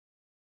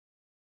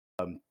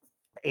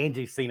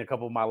Angie's seen a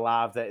couple of my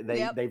lives that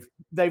Yep.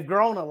 they've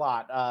grown a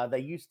lot. They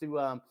used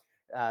to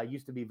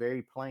be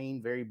very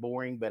plain, very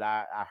boring, but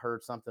I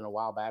heard something a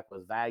while back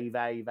was value,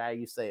 value,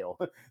 value, sell.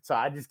 So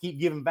I just keep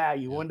giving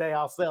value. Yep. One day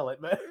I'll sell it,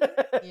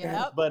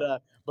 Yep.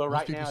 but Most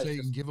right people now say it's you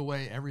can just give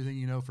away everything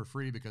you know for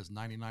free because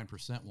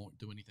 99% won't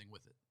do anything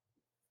with it.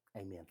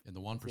 amen. And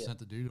the That's 1%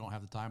 that do don't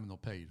have the time and they'll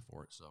pay you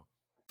for it. So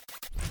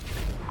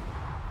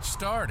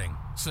Starting,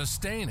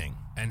 sustaining,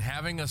 and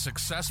having a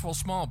successful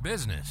small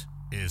business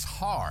is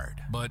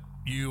hard, but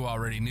you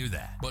already knew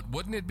that. But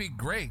wouldn't it be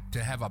great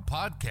to have a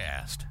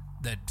podcast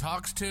that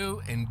talks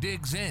to and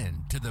digs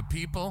in to the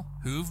people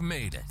who've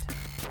made it?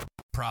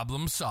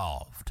 Problem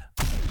solved.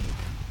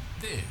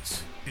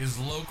 This is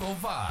Local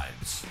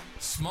Vibes,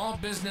 small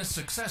business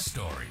success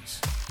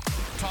stories.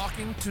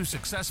 Talking to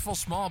successful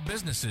small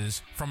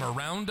businesses from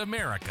around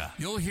America,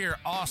 you'll hear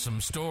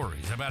awesome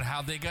stories about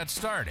how they got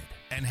started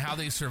and how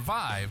they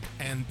survived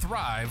and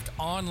thrived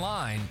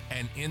online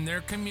and in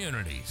their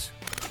communities.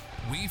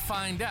 We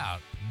find out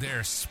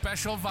their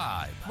special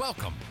vibe.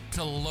 Welcome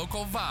to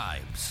Local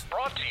Vibes.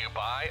 Brought to you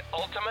by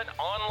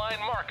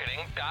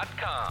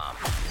UltimateOnlineMarketing.com.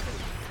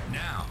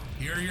 Now,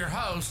 here are your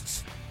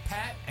hosts,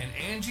 Pat and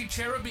Angie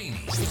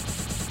Cherubini.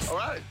 All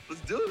right,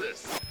 let's do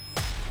this.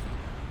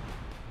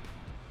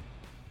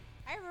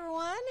 Hi,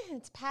 everyone.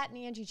 It's Pat and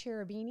Angie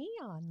Cherubini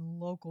on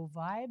Local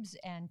Vibes.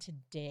 And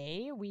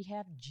today we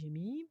have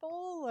Jimmy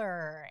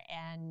Boheler.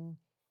 And,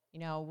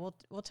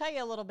 we'll tell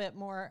you a little bit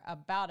more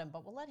about him,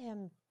 but we'll let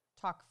him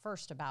talk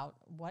first about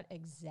what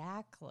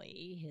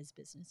exactly his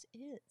business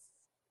is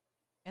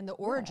and the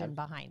origin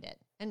behind it.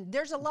 And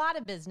there's a lot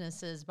of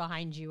businesses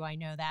behind you. I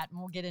know that, and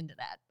we'll get into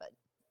that, but.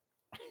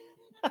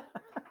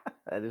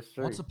 That is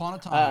true. once upon a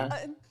time.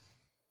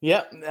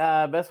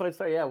 Best way to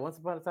start. Yeah, once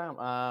upon a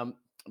time.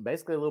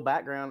 Basically, a little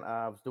background.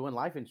 I was doing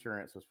life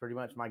insurance was pretty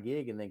much my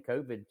gig, and then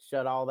COVID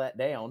shut all that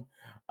down.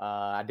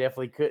 I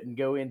definitely couldn't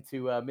go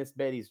into Miss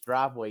Betty's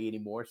driveway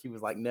anymore. She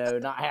was like, "No,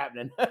 not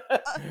happening."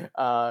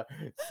 So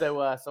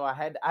I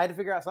had to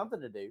figure out something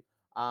to do.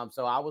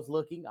 So I was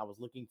looking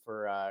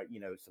for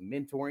some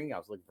mentoring. I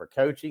was looking for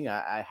coaching.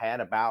 I had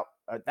about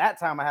at that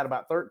time I had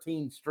about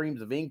 13 streams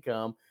of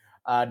income.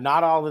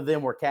 Not all of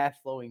them were cash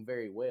flowing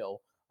very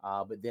well.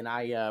 But then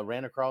I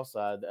ran across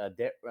a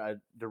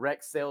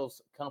direct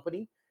sales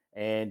company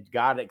and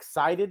got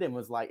excited and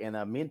was like, and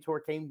a mentor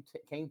came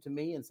to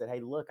me and said, "Hey,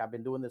 look, I've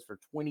been doing this for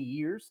 20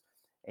 years.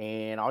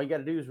 And all you got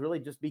to do is really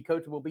just be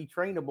coachable, be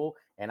trainable.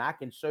 And I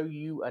can show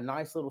you a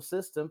nice little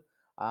system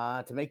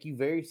to make you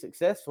very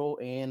successful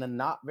in a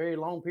not very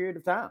long period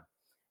of time."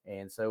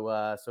 And so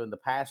in the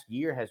past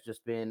year has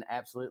just been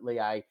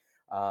absolutely, I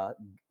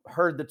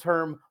heard the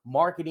term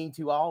marketing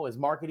to all is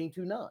marketing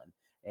to none.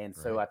 And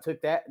so I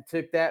took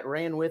that,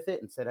 ran with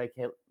it, and said,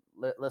 "Okay,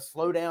 let's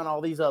slow down all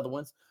these other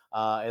ones."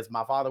 As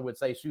my father would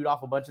say, shoot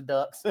off a bunch of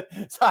ducks. So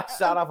I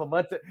shot off a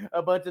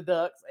bunch of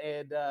ducks,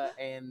 and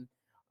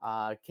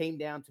came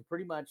down to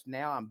pretty much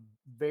now I'm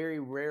very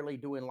rarely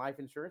doing life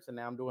insurance, and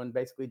now I'm doing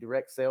basically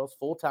direct sales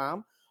full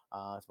time.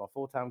 It's my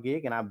full time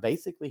gig, and I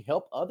basically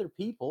help other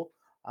people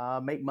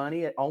make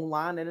money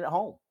online and at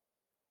home.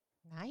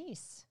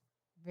 Nice.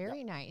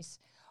 Very nice.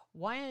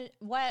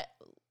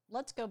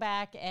 Let's go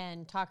back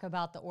and talk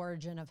about the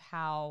origin of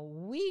how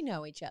we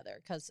know each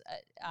other. Because,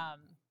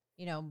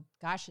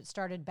 it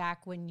started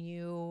back when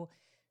you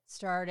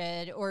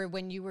started or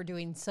when you were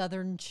doing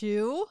Southern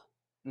Chew.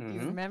 Mm-hmm. You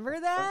remember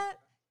that?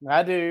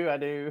 I do.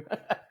 And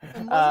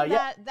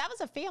that was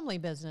a family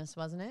business,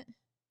 wasn't it?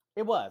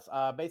 It was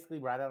basically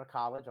right out of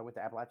college. I went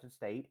to Appalachian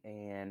State,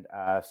 and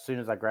as soon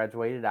as I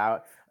graduated,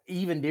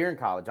 even during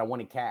college, I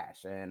wanted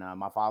cash. And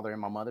my father and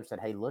my mother said,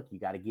 "Hey, look, you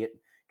got to get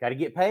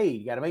paid.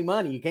 You got to make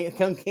money. You can't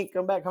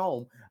come back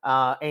home."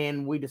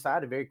 And we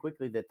decided very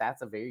quickly that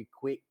that's a very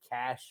quick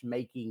cash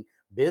making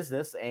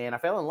business, and I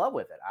fell in love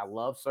with it. I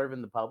love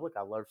serving the public.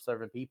 I love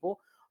serving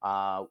people.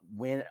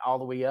 Went all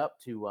the way up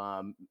to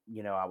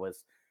I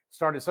was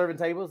started serving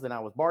tables, then I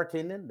was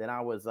bartending, then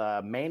I was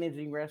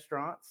managing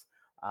restaurants.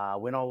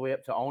 Went all the way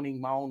up to owning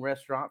my own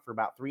restaurant for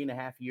about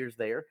 3.5 years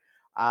there.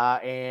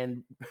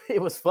 And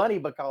it was funny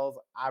because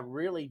I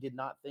really did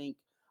not think,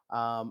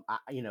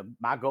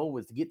 my goal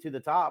was to get to the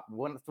top.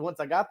 Once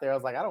I got there, I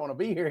was like, I don't want to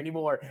be here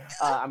anymore.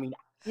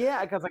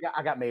 Because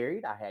I got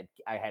married.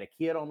 I had a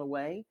kid on the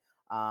way.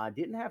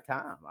 Didn't have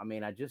time.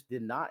 I just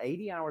did not.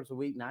 80 hours a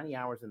week, 90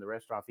 hours in the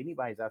restaurant. If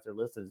anybody's out there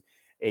listening,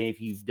 and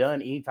if you've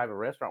done any type of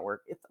restaurant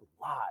work, it's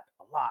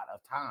a lot of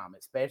time,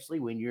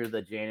 especially when you're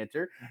the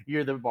janitor,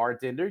 you're the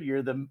bartender,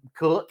 you're the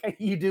cook,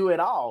 you do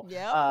it all.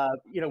 Yeah.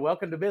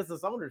 Welcome to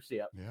business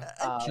ownership.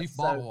 Yeah. Chief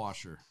bottle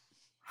washer.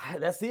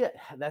 That's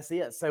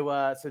it.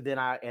 So then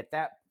at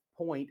that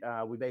point,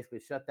 we basically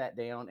shut that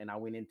down, and I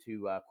went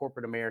into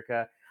corporate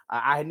America.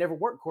 I had never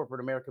worked corporate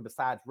America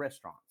besides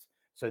restaurants.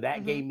 So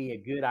that gave me a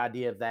good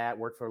idea of that.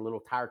 Worked for a little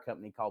tire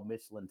company called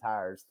Michelin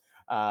Tires.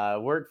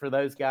 Worked for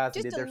those guys.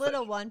 Just a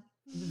little one.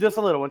 Just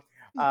a little one.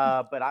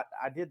 But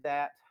I did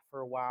that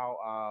for a while.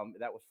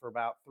 That was for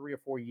about 3 or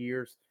 4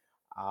 years,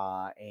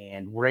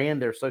 and ran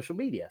their social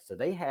media. So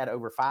they had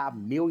over 5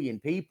 million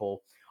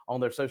people on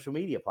their social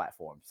media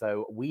platform.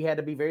 So we had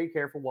to be very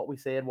careful what we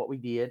said, what we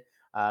did. It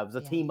was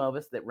a Yeah. team of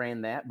us that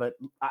ran that, but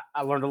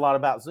I learned a lot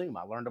about Zoom.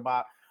 I learned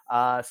about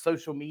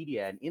social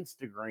media and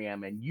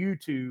Instagram and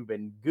YouTube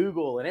and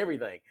Google and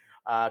everything.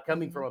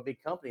 Coming from Mhm. a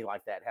big company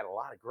like that, had a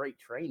lot of great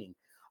training.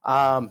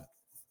 Um,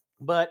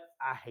 but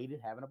I hated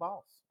having a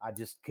boss. I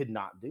just could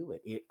not do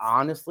it. It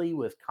honestly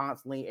was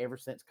constantly ever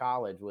since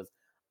college was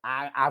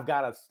I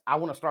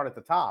want to start at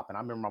the top. And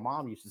I remember my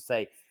mom used to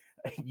say,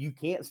 you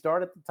can't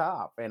start at the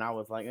top. And I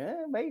was like,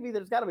 maybe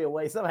there's got to be a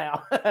way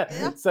somehow.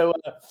 Yeah.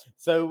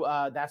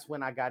 so that's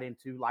when I got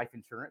into life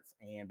insurance.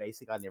 And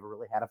basically, I never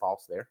really had a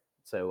boss there.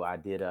 So I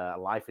did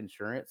life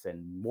insurance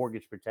and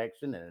mortgage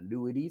protection and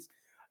annuities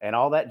and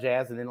all that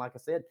jazz. And then, like I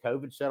said,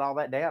 COVID shut all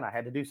that down. I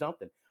had to do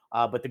something.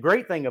 But the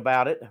great thing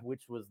about it,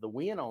 which was the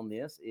win on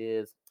this,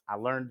 is I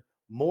learned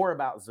more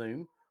about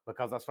Zoom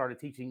because I started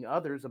teaching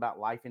others about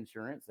life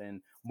insurance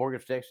and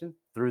mortgage protection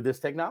through this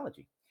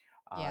technology.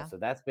 Yeah. So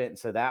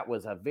that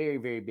was a very,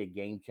 very big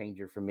game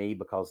changer for me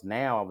because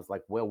now I was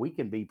like, well, we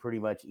can be pretty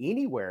much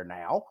anywhere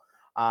now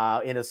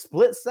in a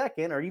split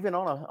second or even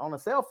on a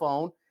cell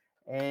phone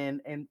and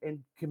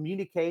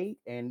communicate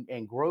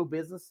and grow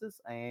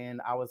businesses.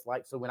 And I was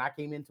like, so when I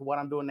came into what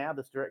I'm doing now,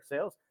 this direct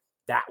sales,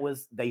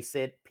 they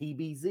said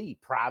PBZ,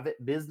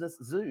 private business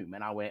Zoom.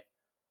 And I went,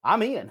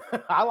 I'm in.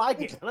 I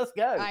like it. Let's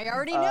go. I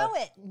already know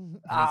it. And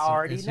I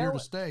already it's here know to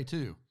it. stay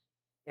too.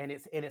 And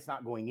it's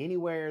not going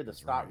anywhere. The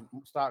That's right.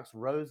 stocks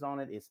rose on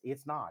it.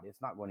 It's not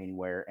going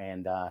anywhere.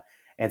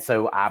 And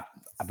so I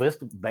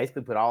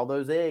basically put all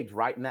those eggs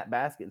right in that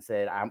basket and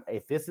said,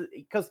 if this is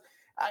because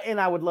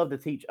and I would love to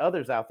teach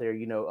others out there,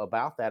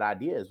 about that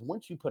idea is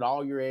once you put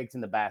all your eggs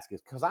in the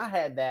basket, because I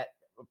had that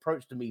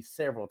approach to me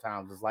several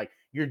times. It's like,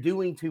 you're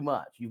doing too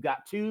much. You've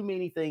got too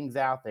many things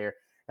out there.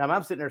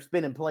 I'm sitting there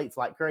spinning plates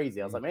like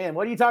crazy. I was like, man,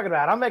 what are you talking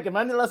about? I'm making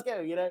money. Let's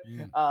go,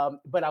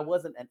 But I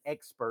wasn't an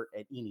expert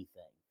at anything.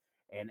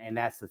 And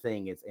that's the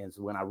thing. And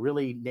so when I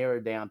really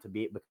narrowed down to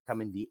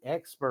becoming the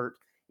expert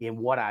in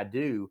what I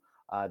do,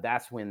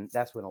 that's when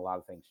a lot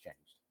of things changed.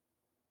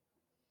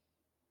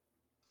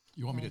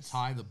 You want me to Nice.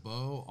 tie the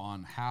bow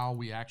on how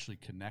we actually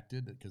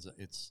connected? Because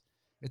it's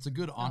a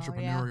good Oh, yeah.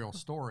 entrepreneurial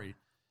story.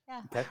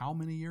 Yeah. Okay. How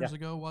many years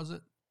ago was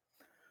it?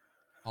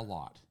 A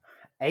lot.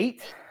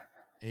 8,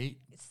 8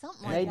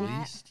 Something at like maybe. that.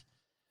 least.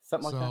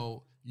 Something like that.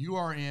 So you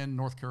are in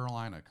North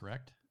Carolina,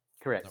 correct?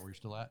 Is Correct. that where you're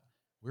still at?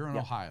 We're in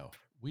Yep. Ohio.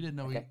 We didn't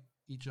know Okay.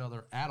 each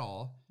other at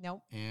all.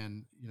 Nope.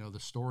 And, the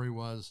story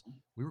was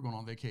we were going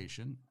on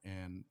vacation,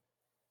 and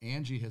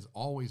Angie has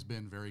always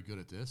been very good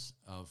at this,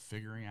 of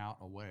figuring out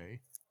a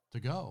way to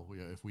go.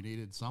 If we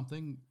needed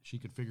something, she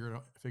could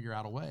figure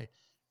out a way.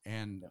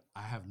 And Yep.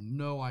 I have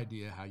no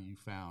idea how you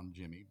found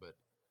Jimmy, but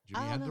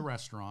Jimmy had the No.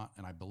 restaurant,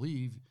 and I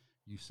believe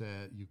you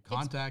said you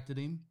contacted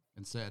him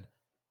and said,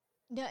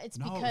 No, it's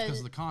no, it's because because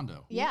of the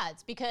condo. yeah,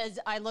 it's because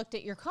I looked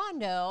at your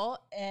condo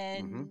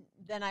and Mm-hmm.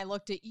 then I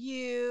looked at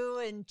you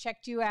and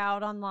checked you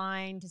out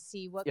online to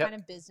see what Yep.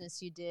 kind of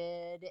business you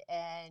did,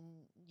 and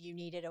you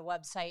needed a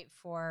website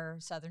for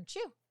Southern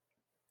Shoe.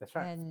 That's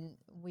right. And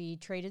we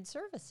traded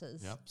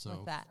services Yep. So,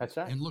 with that. That's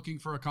right. and looking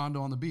for a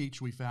condo on the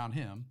beach, we found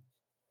him.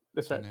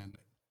 That's right. And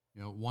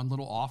then, one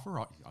little offer,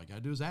 all you got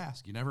to do is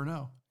ask. You never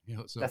know.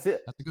 So That's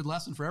it. That's a good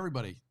lesson for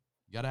everybody.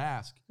 You got to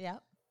ask. Yeah.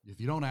 If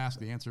you don't ask,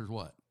 the answer is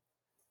what?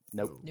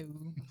 Nope.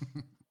 No.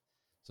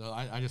 So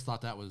I just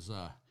thought that was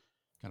kind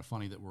of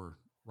funny that we're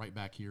right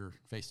back here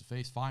face to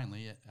face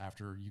finally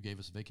after you gave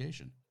us a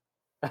vacation.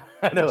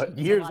 I know it. It's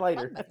a Years lot of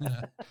later. fun,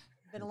 but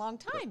been a long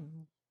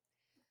time.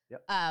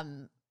 Yep.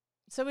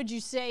 So would you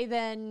say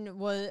then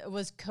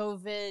was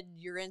COVID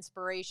your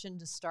inspiration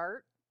to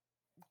start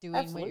doing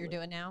what Absolutely. you're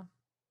doing now?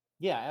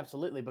 Yeah,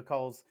 absolutely.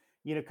 Because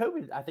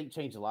COVID, I think,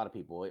 changed a lot of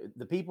people.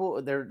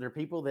 There are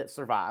people that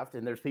survived,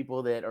 and there's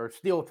people that are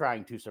still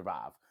trying to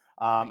survive.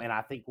 Right. And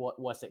I think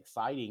what's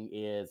exciting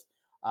is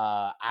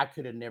I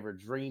could have never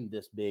dreamed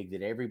this big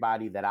that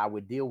everybody that I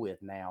would deal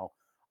with now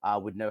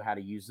would know how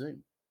to use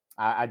Zoom.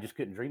 I just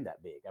couldn't dream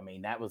that big. I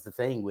mean, that was the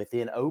thing.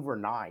 Within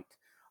overnight,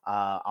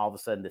 all of a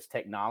sudden, this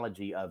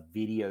technology of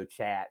video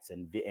chats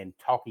and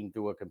talking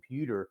through a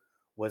computer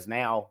was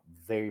now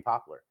very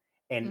popular.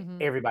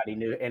 And Mhm.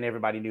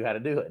 everybody knew how to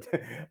do it.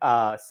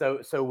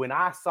 So when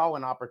I saw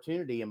an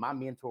opportunity, and my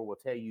mentor will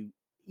tell you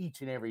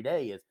each and every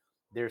day, is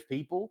there's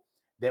people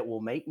that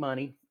will make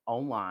money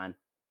online,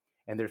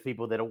 and there's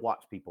people that'll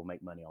watch people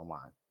make money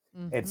online.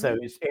 And so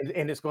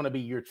Mhm. it's going to be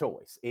your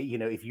choice.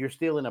 If you're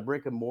still in a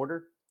brick and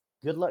mortar,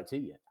 good luck to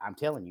you. I'm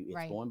telling you, it's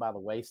Right. going by the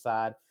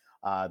wayside.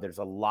 There's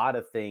a lot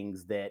of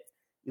things that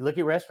you look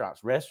at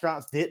restaurants.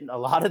 Restaurants didn't, a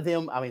lot of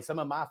them, I mean, some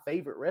of my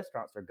favorite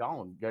restaurants are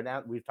gone. Go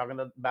down, we were talking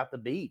about the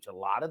beach. A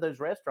lot of those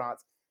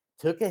restaurants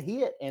took a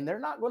hit, and they're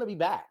not going to be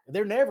back.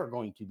 They're never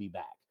going to be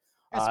back.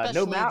 No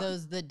Especially matter.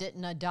 those that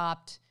didn't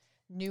adopt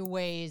new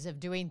ways of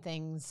doing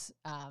things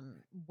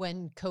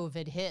when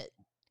COVID hit.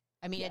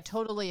 I mean, Yes. it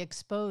totally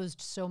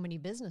exposed so many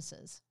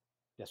businesses.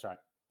 That's right.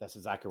 That's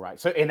exactly right.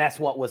 So, and that's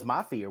what was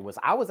my fear was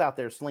I was out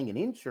there slinging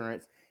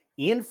insurance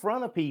in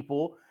front of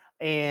people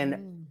and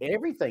Mm.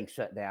 everything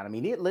shut down. I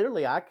mean, it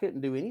literally, I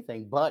couldn't do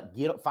anything but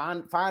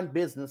find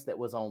business that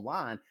was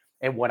online.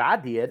 And what I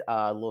did,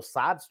 a little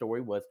side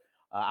story was,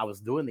 I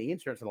was doing the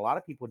insurance, and a lot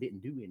of people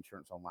didn't do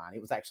insurance online.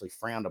 It was actually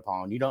frowned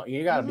upon. You got to be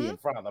Mm-hmm. in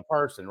front of the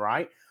person,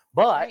 right?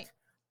 But Right.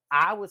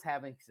 I was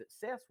having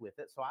success with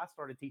it, so I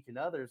started teaching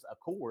others a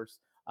course.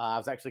 I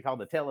was actually called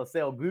the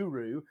Telesale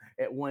Guru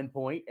at one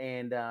point,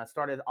 and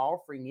started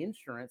offering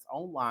insurance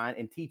online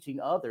and teaching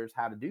others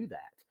how to do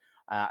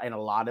that. And a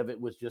lot of it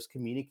was just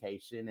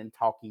communication and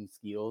talking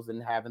skills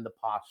and having the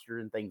posture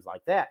and things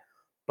like that.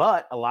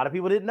 But a lot of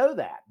people didn't know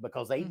that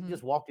because they Mm-hmm.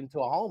 just walked into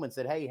a home and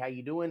said, "Hey, how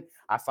you doing?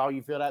 I saw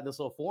you filled out this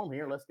little form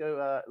here. Let's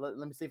go. Let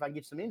me see if I can get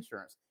you some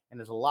insurance." And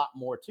there's a lot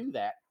more to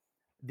that.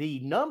 The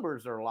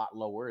numbers are a lot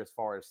lower as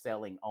far as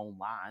selling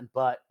online,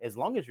 but as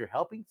long as you're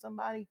helping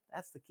somebody,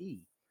 that's the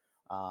key.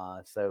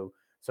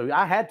 So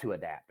I had to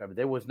adapt. I mean,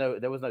 there was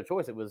no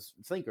choice. It was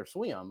sink or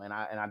swim, and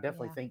I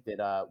definitely Yeah. think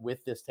that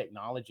with this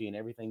technology and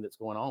everything that's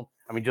going on,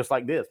 I mean, just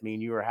like this, me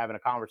and you are having a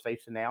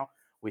conversation now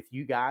with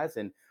you guys,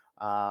 and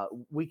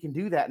we can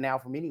do that now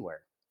from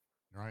anywhere.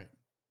 Right.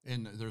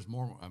 And there's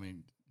more. I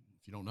mean,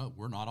 if you don't know,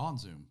 we're not on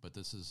Zoom, but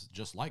this is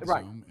just like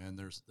Right. Zoom. And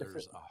there's That's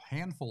there's it. a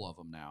handful of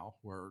them now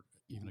where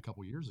even a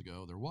couple years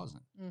ago there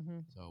wasn't. Mm-hmm.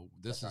 So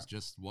this That's is right.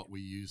 just what we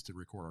use to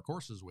record our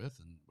courses with,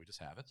 and we just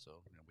have it. So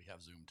we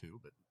have Zoom too,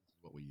 but this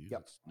is what we use.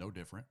 Yep. It's no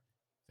different.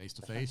 Face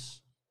to That's right.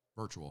 face,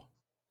 virtual.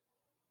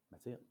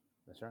 That's it.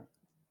 That's right.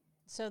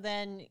 So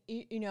then,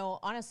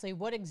 honestly,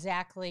 what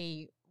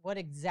exactly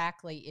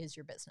is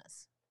your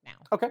business now?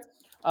 Okay. Teach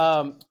me.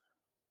 Um,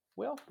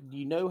 Well,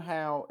 you know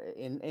how,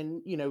 and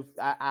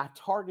I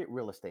target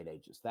real estate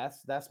agents.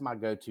 That's my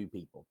go-to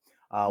people.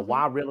 Mm-hmm.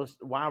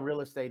 Why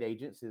real estate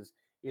agents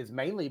is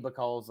mainly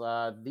because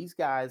these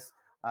guys.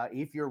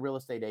 If you're a real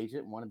estate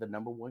agent, one of the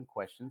number one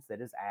questions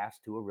that is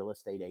asked to a real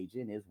estate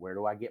agent is, where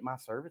do I get my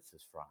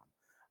services from?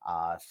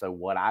 So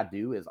what I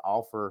do is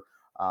offer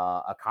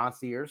a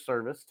concierge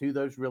service to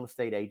those real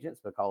estate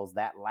agents, because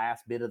that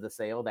last bit of the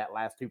sale, that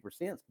last 2%,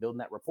 is building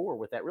that rapport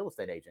with that real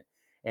estate agent.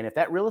 And if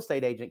that real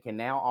estate agent can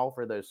now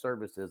offer those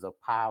services of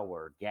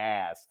power,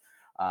 gas,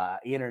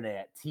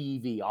 internet,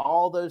 TV,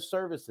 all those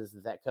services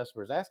that that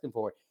customer is asking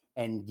for,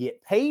 and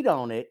get paid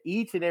on it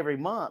each and every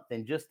month,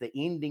 and just the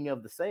ending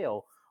of the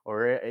sale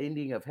or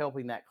ending of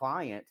helping that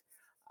client,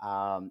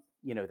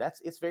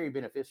 that's it's very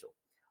beneficial.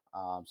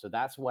 So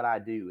that's what I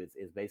do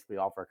is basically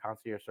offer a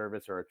concierge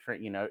service, or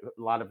a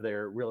lot of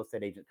their real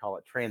estate agents call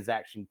it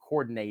transaction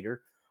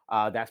coordinator.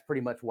 That's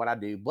pretty much what I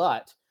do.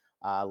 But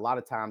a lot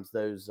of times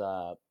those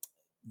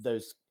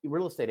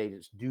real estate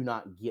agents do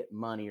not get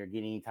money or get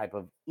any type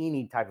of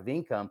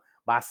income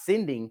by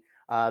sending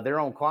their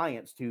own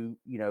clients to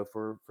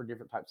for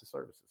different types of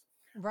services.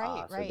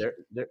 Right. So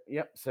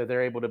Right.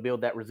 they're able to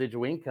build that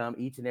residual income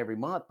each and every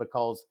month,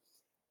 because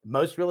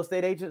most real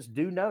estate agents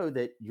do know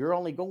that you're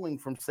only going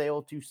from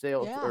sale to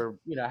sale Yeah. or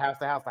house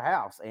to house to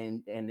house,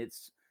 and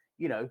it's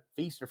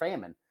feast or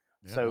famine.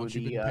 Yeah. So Once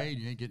you've the been paid,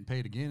 you ain't getting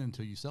paid again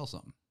until you sell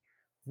something.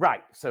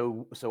 Right.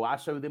 So I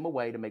show them a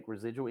way to make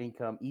residual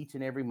income each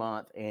and every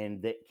month,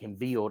 and that can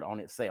build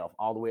on itself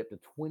all the way up to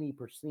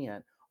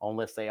 20% on,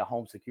 let's say, a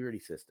home security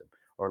system,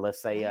 or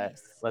Nice.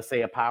 let's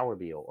say a power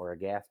bill or a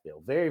gas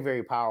bill. Very,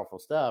 very powerful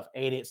stuff.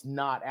 And it's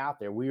not out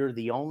there. We are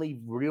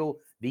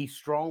the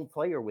strong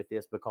player with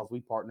this, because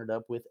we partnered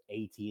up with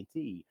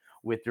AT&T,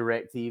 with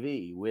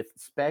DirecTV, with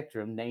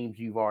Spectrum, names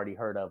you've already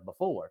heard of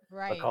before,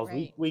 Right. because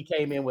we Right. we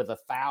came in with a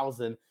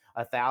thousand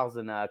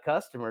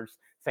customers,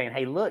 saying,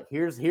 "Hey, look,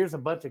 here's a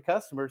bunch of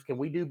customers. Can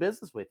we do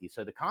business with you?"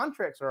 So the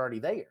contracts are already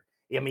there.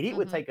 I mean, it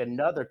would Mm-hmm. take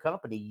another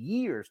company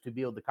years to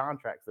build the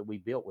contracts that we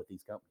built with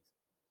these companies.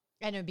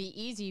 And it'd be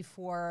easy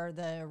for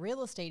the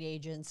real estate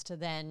agents to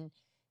then,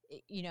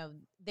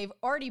 they've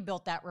already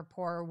built that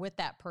rapport with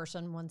that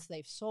person once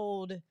they've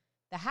sold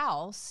the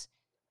house,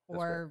 That's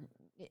correct.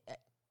 or eh,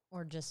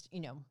 or just,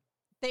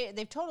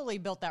 they've totally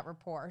built that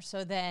rapport.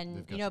 So then,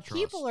 They've got the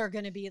people trust. are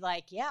going to be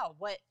like, yeah,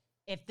 what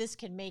if this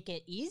can make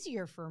it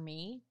easier for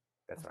me?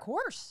 That's Of right.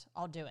 course,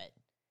 I'll do it.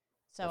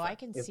 So That's I right.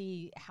 can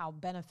see how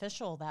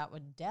beneficial that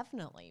would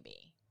definitely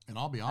be. And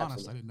I'll be honest, I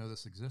Absolutely. didn't know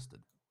this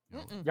existed.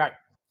 Mm-mm. Right.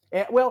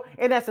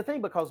 And that's the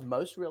thing, because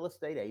most real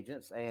estate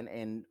agents,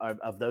 and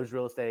of those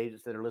real estate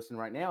agents that are listening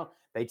right now,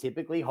 they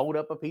typically hold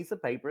up a piece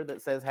of paper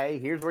that says, "Hey,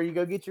 here's where you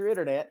go get your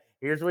internet.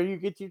 Here's where you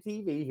get your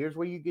TV. Here's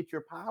where you get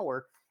your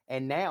power."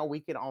 And now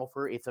we can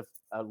offer, it's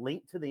a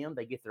link to them.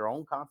 They get their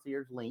own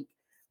concierge link.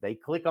 They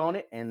click on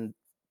it, and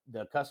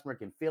the customer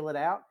can fill it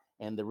out,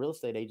 and the real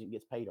estate agent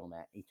gets paid on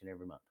that each and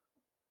every month.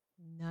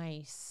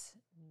 Nice.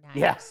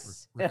 Yeah.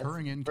 Nice. That's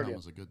Recurring pretty. income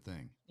is a good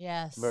thing.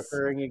 Yes.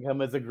 Recurring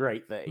income is a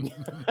great thing.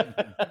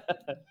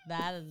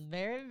 That is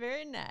very,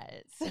 very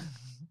nice.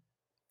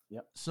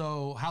 Yep.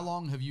 So, how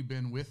long have you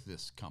been with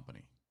this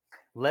company?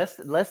 Less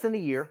than a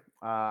year.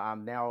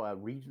 I'm now a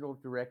regional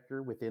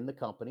director within the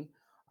company.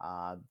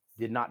 Uh,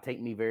 did not take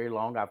me very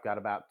long. I've got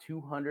about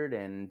 200,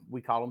 and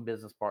we call them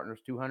business partners,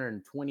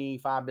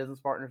 225 business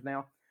partners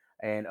now,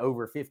 and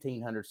over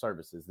 1,500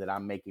 services that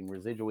I'm making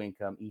residual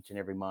income each and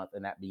every month,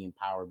 and that being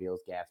power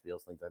bills, gas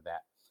bills, things like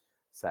that.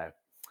 So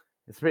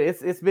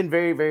it's been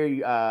very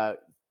very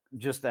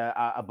just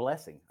a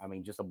blessing. I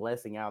mean, just a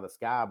blessing out of the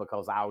sky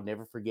because I'll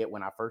never forget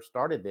when I first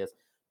started this.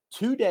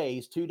 2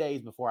 days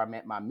before I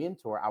met my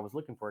mentor, I was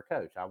looking for a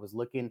coach. I was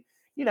looking,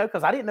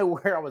 because I didn't know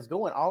where I was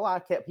going. All I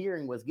kept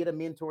hearing was get a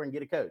mentor and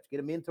get a coach, get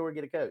a mentor,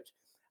 get a coach.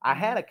 I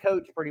had Mm-hmm. a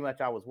coach pretty much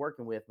I was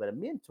working with, but a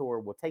mentor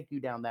will take you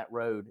down that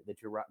road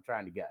that you're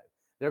trying to go.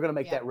 They're going to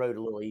make Yep. that road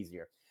a little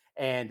easier.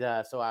 And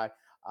so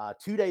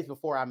 2 days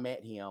before I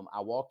met him,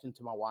 I walked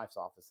into my wife's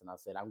office and I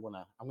said, I'm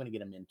gonna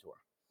get a mentor.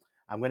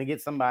 I'm going to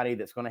get somebody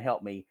that's going to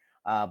help me.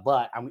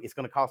 It's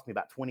going to cost me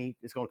about 20.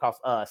 It's going to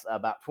cost us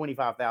about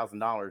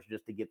 $25,000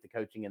 just to get the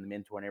coaching and the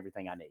mentor and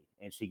everything I need.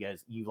 And she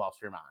goes, "You lost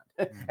your mind."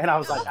 Mm. And I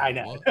was like, "I Wait,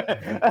 know."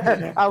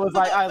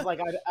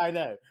 what? I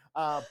know.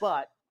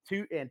 But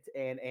to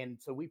and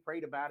so we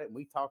prayed about it and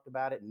we talked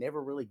about it. And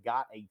never really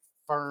got a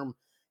firm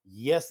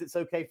yes. It's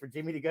okay for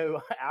Jimmy to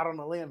go out on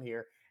a limb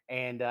here.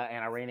 And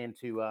I ran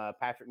into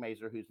Patrick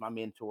Mazer, who's my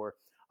mentor.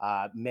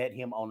 Met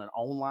him on an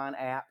online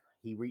app.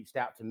 He reached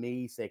out to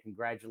me, said,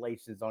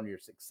 "Congratulations on your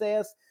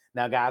success."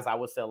 Now, guys, I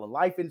was selling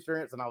life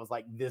insurance, and I was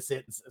like, "This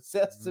isn't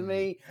success to Mm.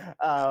 me."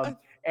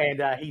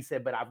 And he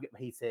said,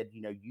 he said,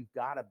 you've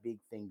got a big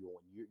thing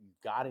going. You've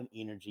got an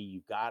energy,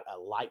 you've got a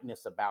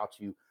lightness about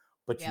you,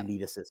 but you Yep.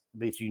 need a system.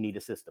 But you need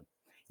a system.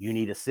 You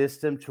need a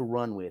system to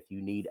run with.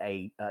 You need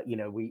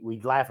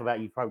we laugh about.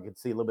 You probably could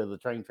see a little bit of the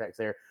train tracks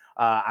there.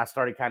 I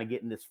started kind of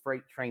getting this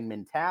freight train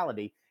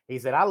mentality. He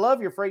said, "I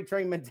love your freight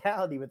train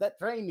mentality, but that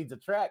train needs a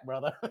track,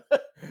 brother."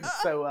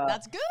 so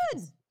That's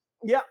good.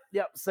 Yep,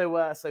 yep.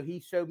 So he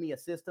showed me a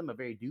system, a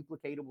very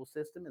duplicatable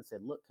system, and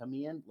said, "Look, come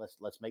in.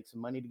 Let's make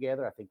some money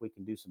together. I think we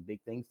can do some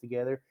big things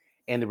together."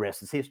 And the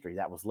rest is history.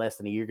 That was less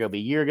than a year ago. But a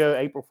year ago,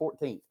 April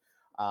 14th,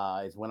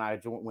 is when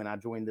I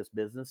joined this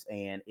business,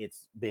 and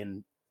it's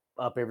been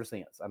up ever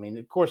since. I mean,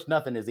 of course,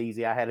 nothing is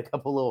easy. I had a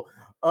couple little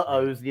Right.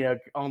 ohs,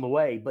 on the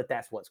way, but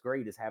that's what's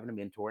great is having a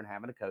mentor and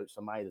having a coach,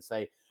 somebody to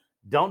say,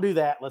 "Don't do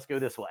that. Let's go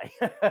this way."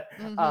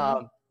 Mm-hmm.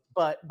 um,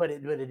 but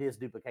it is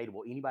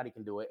duplicatable. Anybody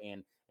can do it,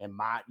 and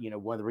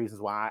one of the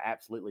reasons why I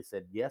absolutely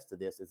said yes to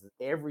this is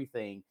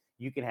everything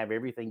you can have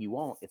everything you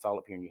want. It's all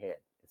up here in your head.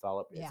 It's all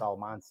up. It's Yeah. all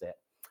mindset.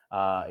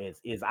 Yeah.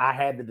 Is I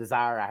had the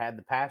desire, I had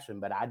the passion,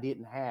 but I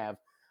didn't have.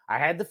 I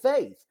had the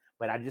faith,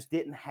 but I just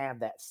didn't have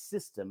that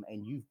system.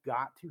 And you've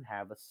got to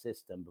have a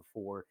system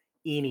before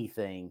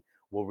anything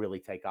will really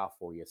take off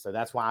for you. So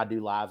that's why I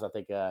do lives. I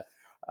think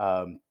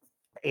um,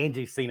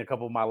 Angie's seen a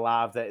couple of my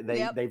lives that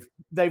Yep.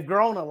 they've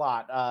grown a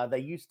lot. They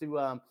used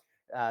to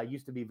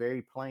be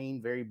very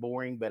plain, very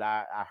boring, but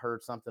I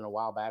heard something a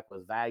while back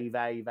was value,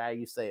 value,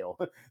 value, sell.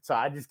 So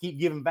I just keep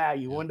giving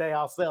value. Yep. One day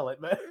I'll sell it,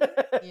 but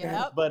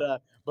Yep.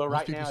 but Most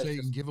right people now say it's you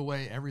can just give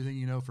away everything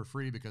you know for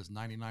free because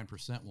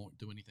 99% won't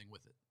do anything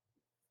with it.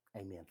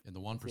 amen. And the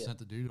That's it. 1%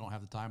 that do don't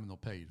have the time and they'll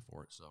pay you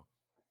for it. So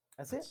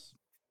That's it. that's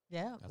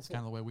Yeah. that's That's kind it.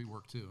 of the way we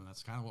work too. And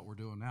that's kind of what we're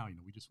doing now.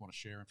 We just want to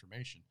share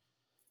information.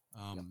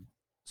 Yep.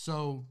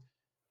 So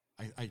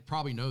I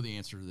probably know the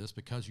answer to this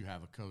because you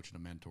have a coach and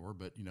a mentor,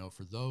 but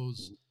for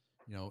those,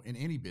 Mhm. in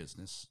any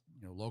business,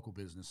 local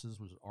businesses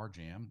was our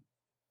jam,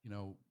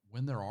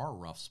 when there are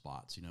rough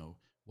spots,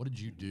 what did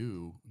you Mhm.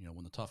 do,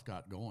 when the tough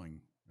got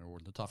going or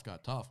when the tough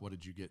got tough, what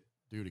did you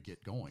do to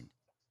get going?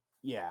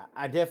 Yeah,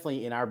 I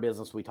definitely in our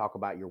business we talk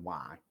about your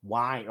why.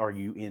 Why are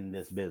you in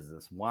this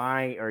business?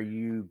 Why are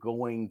you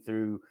going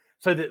through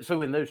so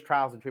when those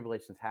trials and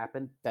tribulations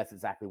happen, that's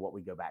exactly what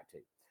we go back to.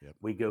 Yep.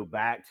 We go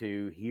back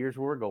to here's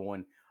where we're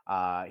going.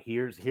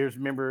 Here's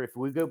remember if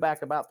we go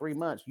back about 3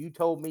 months, you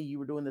told me you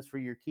were doing this for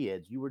your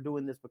kids. You were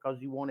doing this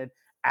because you wanted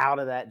out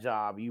of that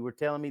job. You were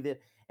telling me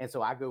that, and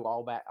so I go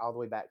all the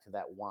way back to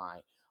that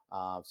why.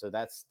 So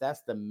that's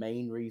the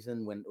main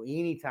reason. When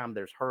anytime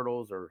there's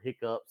hurdles or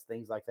hiccups,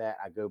 things like that,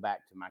 I go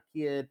back to my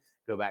kid,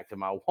 go back to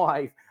my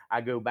wife, I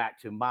go back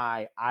to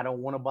my I don't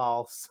want a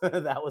boss.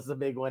 That was the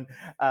big one.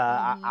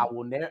 I Mm-hmm.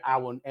 will never. I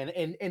will,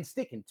 and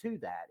sticking to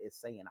that is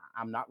saying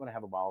I'm not going to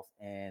have a boss,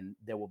 and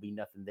there will be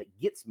nothing that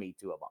gets me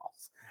to a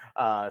boss.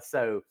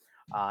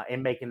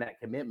 And making that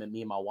commitment,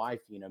 me and my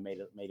wife,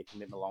 made a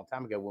commitment a long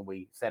time ago when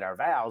we set our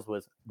vows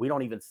was we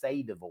don't even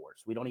say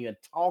divorce, we don't even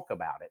talk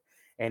about it.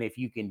 And if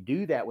you can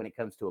do that when it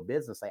comes to a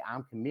business, say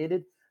I'm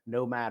committed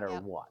no matter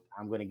Yep. what.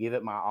 I'm going to give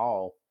it my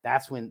all.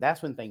 That's when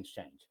things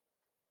change.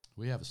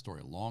 We have a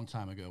story a long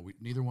time ago.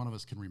 Neither one of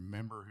us can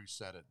remember who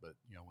said it, but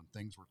when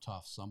things were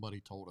tough, somebody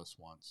told us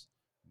once,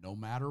 no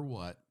matter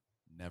what,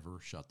 never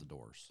shut the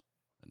doors.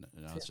 And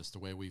That's it's it. just the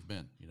way we've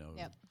been.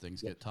 Yep.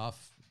 Things Yep. get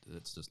tough.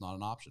 It's just not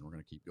an option. We're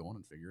going to keep going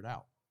and figure it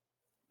out.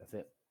 That's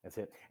it. That's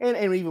it.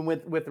 And even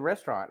with the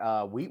restaurant,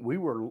 we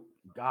were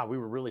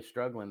really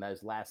struggling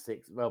those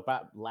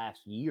about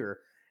last year.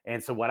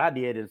 And so what I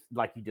did is,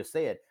 like you just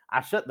said,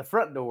 I shut the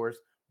front doors,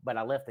 but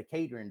I left the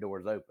catering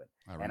doors open.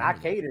 I And I remember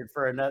that. catered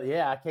for another,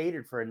 yeah, I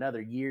catered for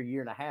another year,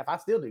 year and a half. I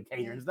still do Yeah.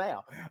 caterings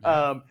now.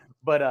 Yeah.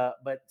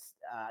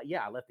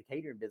 Yeah, I left the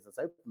catering business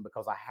open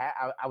because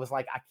I was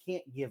like, I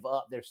can't give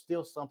up. There's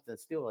still something,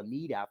 still a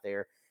need out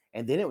there.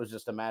 And then it was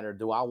just a matter of,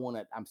 do I want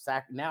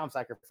to? Now I'm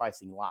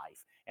sacrificing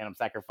life and I'm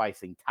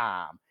sacrificing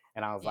time.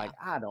 And I was Yeah. like,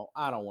 I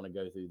don't want to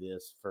go through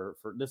this for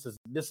this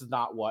is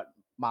not what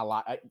my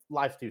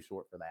life's too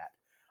short for that.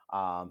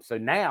 So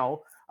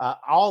now,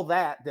 all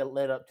that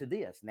led up to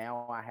this.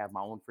 Now I have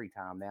my own free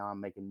time. Now I'm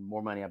making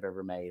more money I've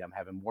ever made. I'm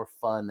having more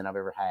fun than I've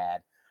ever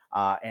had.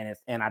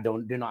 And I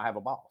do not have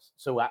a boss.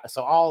 So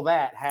all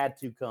that had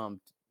to come,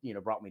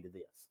 brought me to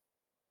this.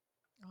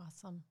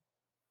 Awesome.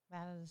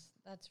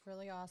 That's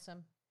really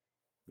awesome.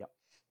 Yep.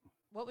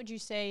 What would you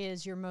say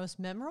is your most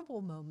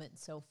memorable moment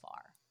so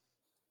far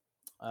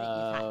that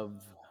you've had? Of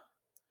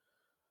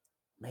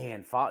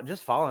Man,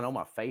 just falling on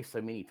my face so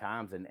many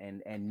times,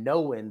 and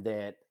knowing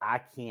that I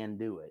can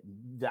do it.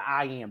 The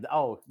I am.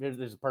 Oh,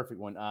 there's a perfect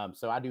one.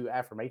 So I do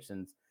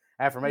Mm-hmm.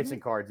 affirmation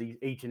cards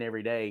each and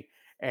every day,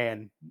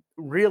 and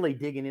really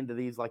digging into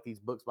these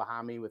books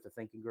behind me with the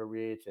Think and Grow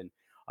Rich and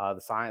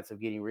the Science of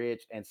Getting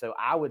Rich. And so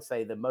I would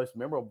say the most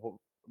memorable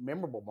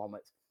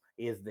moments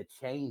is the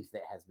change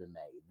that has been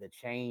made. The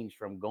change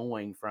from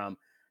going from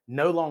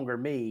no longer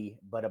me,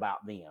 but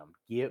about them.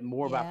 Give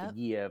more about the Yep.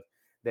 give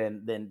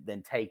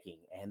than taking.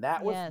 And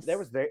Yes.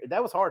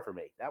 that was hard for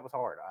me. That was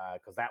hard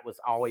because that was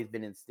always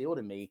been instilled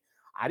in me.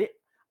 I didn't.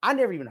 I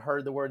never even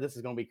heard the word. This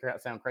is going to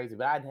sound crazy,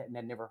 but had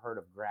never heard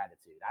of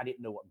gratitude. I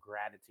didn't know what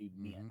gratitude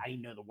meant. Mm-hmm. I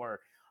didn't know the word.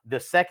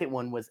 The second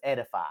one was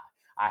edify.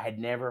 I had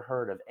never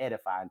heard of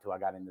edify until I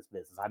got in this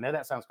business. I know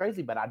that sounds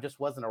crazy, but I just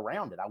wasn't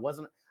around it. I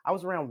wasn't. I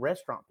was around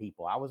restaurant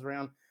people. I was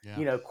around,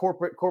 Yeah.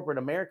 corporate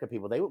America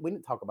people. We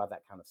didn't talk about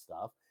that kind of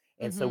stuff.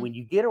 And so Mm-hmm. when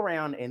you get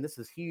around, and this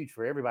is huge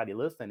for everybody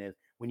listening, is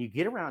when you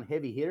get around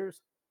heavy hitters,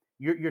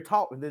 you're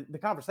talking, the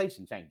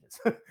conversation changes.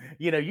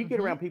 You get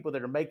Mm-hmm. around people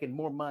that are making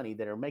more money,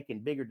 that are making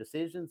bigger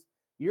decisions,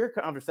 your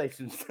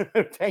conversation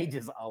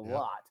changes a Yep.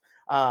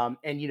 lot.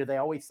 And they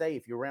always say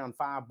if you're around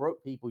five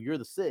broke people, you're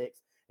the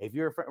sixth. If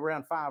you're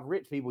around five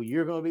rich people,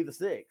 you're going to be the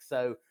sixth.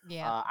 So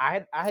Yep.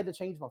 I had to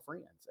change my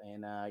friends,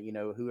 and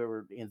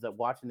whoever ends up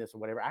watching this or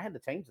whatever, I had to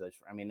change those.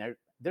 I mean,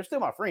 they're still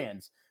my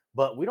friends,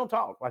 but we don't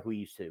talk like we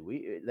used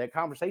to. That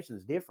conversation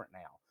is different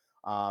now.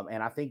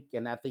 And I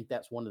think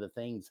that's one of the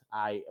things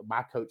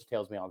my coach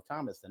tells me all the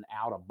time. It's an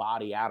out of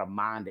body, out of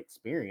mind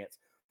experience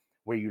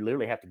where you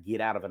literally have to get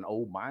out of an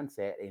old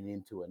mindset and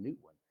into a new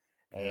one.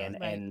 Yeah.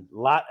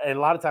 Right. A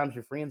lot of times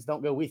your friends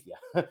don't go with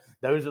you.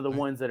 Those are the I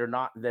ones that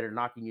are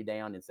knocking you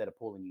down instead of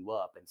pulling you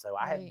up. And so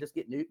I had to Right. just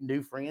get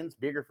new friends,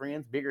 bigger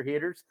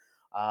hitters,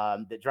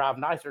 that drive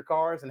nicer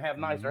cars and have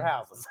nicer mm-hmm.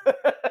 houses.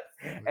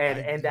 and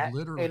I and that and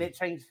literally it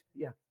changed.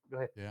 Yeah, go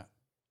ahead. yeah.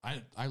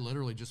 I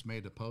literally just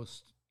made a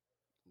post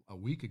a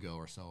week ago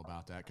or so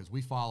about that because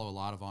we follow a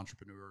lot of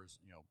entrepreneurs,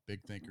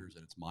 big thinkers,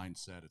 and it's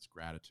mindset, it's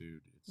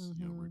gratitude, it's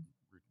Mm-hmm.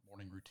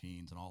 morning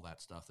routines and all that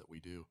stuff that we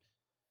do.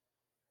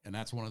 And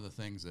that's one of the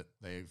things that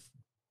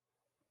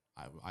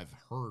I've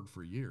heard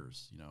for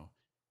years.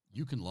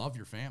 You can love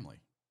your family.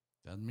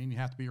 Doesn't mean you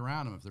have to be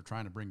around them if they're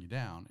trying to bring you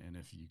down. And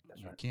if That's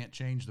you right. can't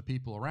change the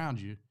people around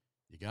you,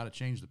 you got to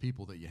change the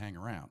people that you hang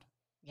around.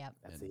 Yep.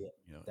 That's And it.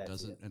 it That's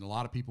doesn't. it. And a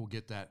lot of people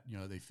get that.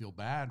 They feel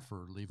bad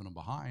for leaving them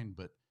behind,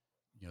 but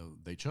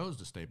they chose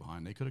to stay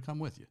behind. They could have come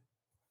with you.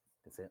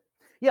 That's it.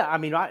 Yeah, I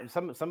mean,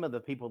 some of the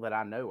people that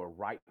I know are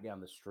right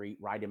down the street,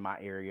 right in my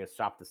area,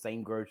 shop the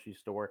same grocery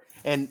store.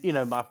 And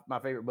my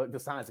favorite book, The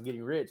Science of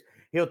Getting Rich,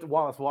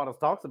 Wallace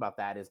talks about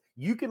that. Is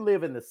you can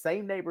live in the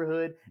same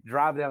neighborhood,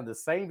 drive down the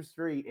same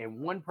street, and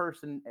one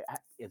person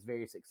is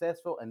very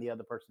successful and the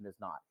other person is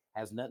not.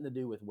 Has nothing to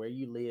do with where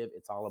you live.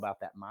 It's all about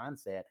that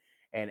mindset.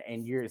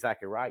 And you're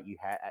exactly right.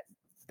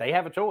 They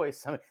have a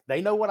choice. I mean,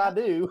 they know what I Yep.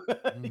 do,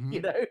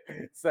 you Mm-hmm. know.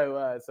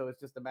 So it's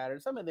just a matter.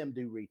 Some of them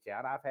do reach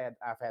out. I've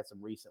had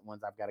some recent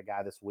ones. I've got a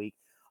guy this week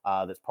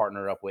that's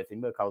partnered up with him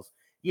because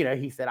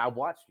he said I've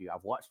watched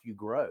you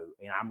grow,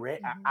 and I'm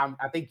ready. Mm-hmm.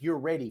 I think you're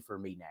ready for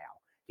me now.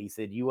 He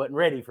said you wasn't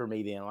ready for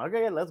me then.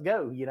 Okay, let's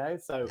go.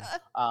 So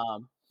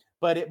um,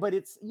 but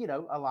it's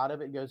a lot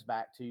of it goes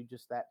back to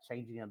just that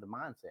changing of the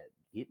mindset,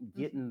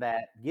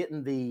 Mm-hmm.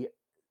 getting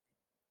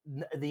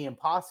the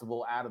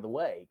impossible out of the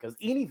way because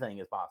anything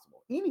is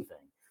possible. Anything.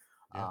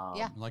 Yeah.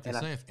 Yeah. And like they And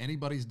I say, if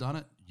anybody's done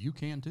it, you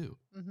can too.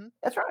 Mm-hmm.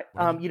 That's right. They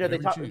Whatever you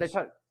talk. They choose.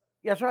 talk.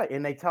 Yeah, that's right.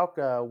 And they talked.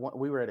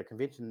 We were at a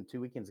convention 2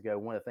 weekends ago.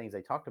 One of the things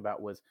they talked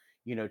about was,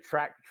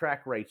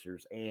 track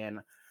racers, and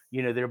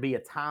there'll be a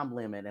time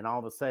limit, and all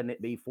of a sudden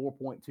it be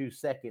 4.2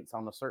 seconds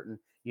on a certain,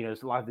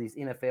 it's a lot of these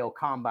NFL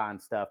combine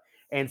stuff,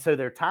 and so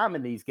they're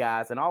timing these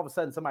guys, and all of a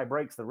sudden somebody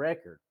breaks the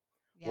record.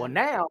 Well, Yep.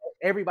 now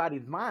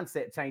everybody's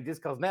mindset changes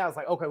because now it's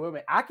like, okay, wait a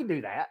minute, I can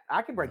do that.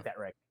 I can break Yep. that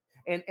record,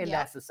 and Yep.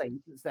 that's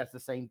the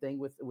same thing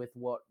with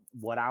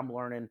what I'm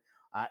learning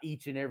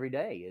each and every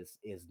day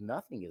is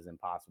nothing is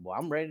impossible.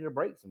 I'm ready to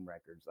break some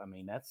records. I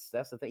mean, that's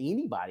the thing.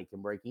 Anybody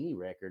can break any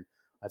record.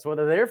 That's what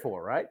they're there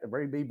for, right?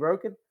 To be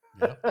broken.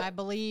 Yep. I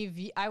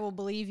will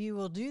believe you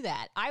will do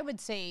that. I would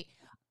say,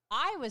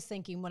 I was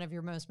thinking one of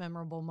your most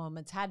memorable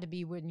moments had to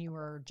be when you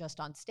were just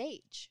on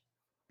stage,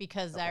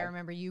 because I Okay.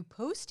 remember you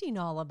posting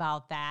all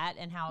about that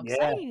and how Yeah,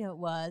 exciting it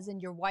was.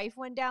 And your wife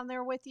went down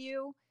there with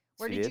you.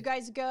 Where she did you did.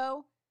 guys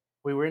go?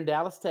 We were in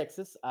Dallas,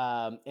 Texas.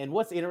 And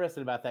what's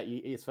interesting about that,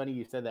 it's funny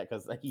you said that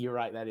because you're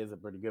right, that is a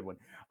pretty good one.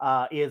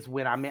 Is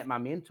when I met my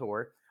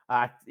mentor,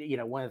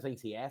 one of the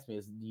things he asked me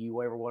is, "Do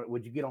you ever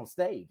would you get on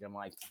stage?" I'm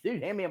like,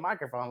 "Dude, hand me a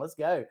microphone, let's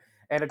go."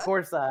 And of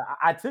course,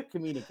 I took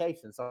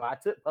communication, so I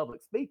took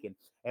public speaking.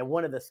 And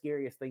one of the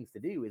scariest things to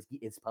do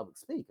is public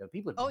speak.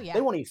 People Oh they yeah.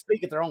 won't even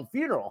speak at their own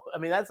funeral. I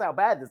mean, that's how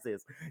bad this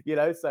is,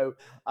 So,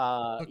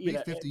 Took me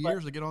 50 but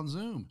years to get on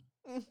Zoom.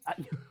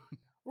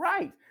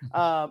 right.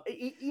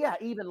 Yeah,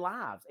 even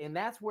lives, and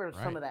that's where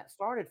some Right. of that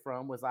started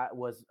from.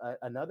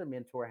 Another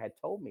mentor had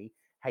told me,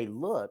 "Hey,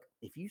 look,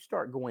 if you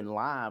start going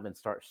live and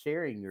start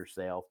sharing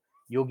yourself,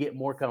 you'll get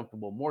more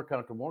comfortable, more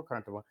comfortable, more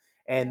comfortable."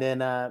 And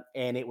then,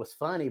 and it was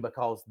funny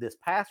because this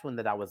past one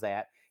that I was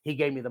at, he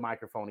gave me the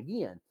microphone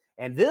again.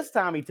 And this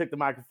time he took the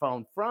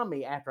microphone from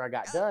me after I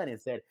got done and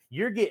said,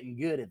 "You're getting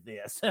good at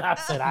this." And I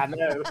said, "I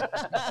know."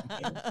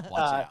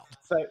 Watch out.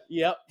 So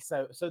yep.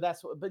 So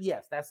that's what. But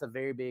yes, that's a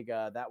very big.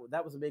 That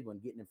was a big one.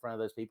 Getting in front of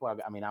those people.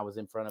 I mean, I was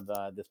in front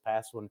of this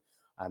past one.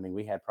 I mean,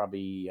 we had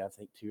probably I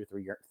think 2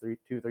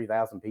 or 3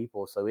 thousand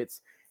people. So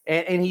it's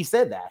and he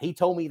said that he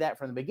told me that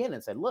from the beginning.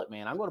 And said, "Look,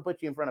 man, I'm going to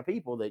put you in front of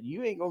people that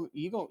you ain't going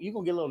you gonna get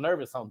a little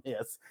nervous on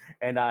this."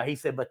 And he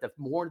said, "But the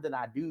more that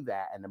I do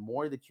that, and the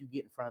more that you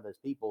get in front of those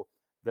people,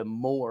 the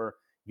more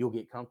you'll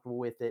get comfortable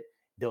with it.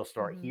 They'll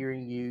start Mhm.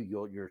 hearing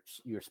you.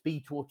 Your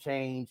speech will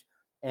change."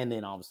 And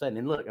then all of a sudden,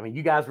 and look, I mean,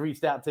 you guys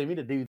reached out to me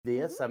to do Mhm.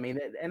 this. I mean,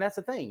 and that's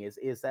the thing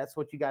is that's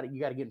what you got to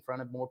get in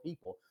front of more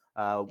people.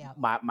 Yeah.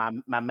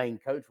 My main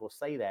coach will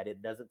say that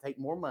it doesn't take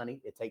more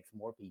money, it takes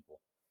more people.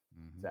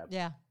 Mm-hmm. So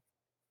Yeah. yeah.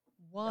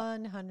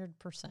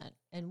 100%.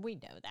 And we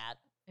know that.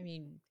 I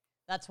mean,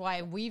 that's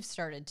why we've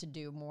started to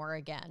do more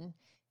again.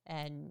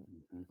 And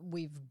Mhm.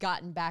 we've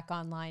gotten back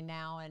online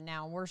now. And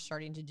now we're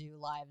starting to do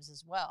lives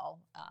as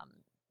well,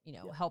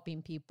 Yeah.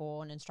 helping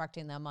people and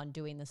instructing them on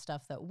doing the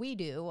stuff that we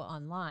do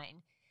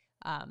online.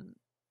 Um,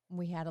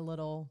 we had a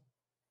little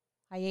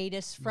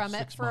hiatus from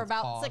it for 6-month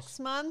about pause. 6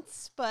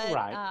 months. But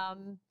Right.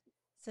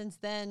 since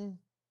then,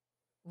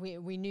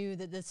 we knew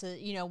that this is,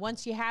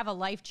 once you have a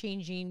life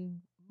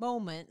changing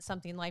moment,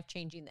 something life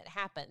changing that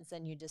happens,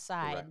 then you Correct.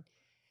 decide,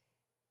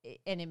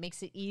 and it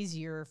makes it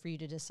easier for you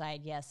to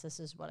decide, yes,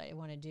 this is what I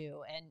want to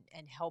do,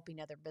 and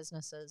helping other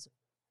businesses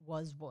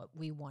was what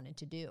we wanted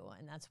to do,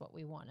 and that's what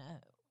we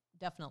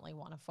definitely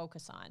want to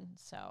focus on.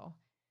 So,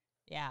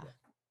 yeah. Yeah.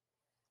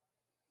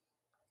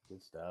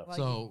 Good stuff. Well,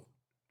 So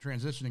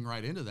transitioning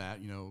right into that,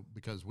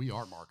 because we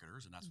are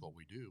marketers and that's what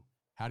we do.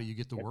 How do you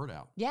get the Yep. word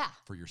out yeah.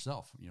 for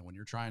yourself? When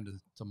you're trying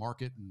to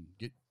market and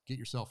get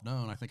yourself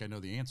known, I think I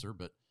know the answer,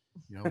 but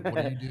what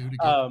do you do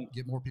to um,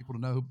 get more people to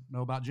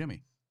know about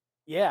Jimmy?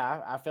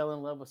 Yeah, I fell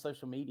in love with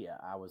social media.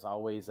 I was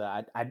always,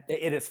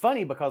 it is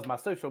funny because my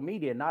social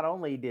media, not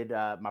only did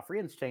my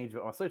friends change,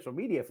 but my social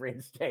media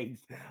friends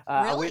changed.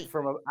 I went Really?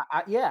 from,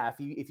 yeah,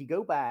 if you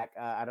go back,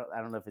 I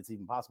don't know if it's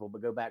even possible,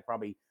 but go back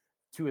probably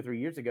 2 or 3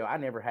 years ago, I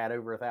never had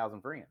over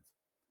 1,000 friends.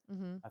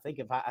 Mm-hmm. I think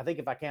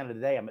if I counted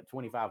today, I'm at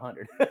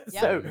 2,500. Yep.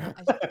 So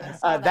Mhm. I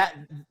saw that.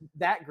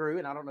 that grew,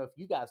 and I don't know if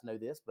you guys know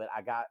this, but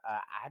I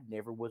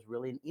never was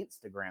really an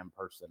Instagram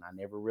person. I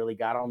never really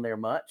got on there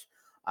much.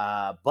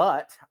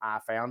 But I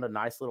found a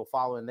nice little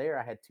following there.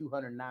 I had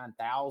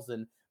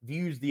 209,000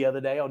 views the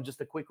other day on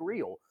just a quick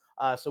reel.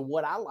 So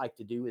what I like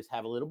to do is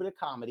have a little bit of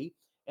comedy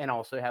and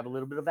also have a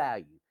little bit of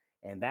value.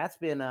 And that's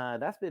been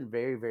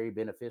very, very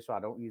beneficial. I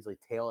don't usually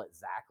tell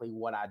exactly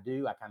what I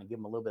do. I kind of give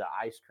them a little bit of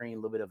ice cream, a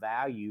little bit of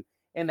value,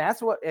 and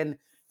that's what. And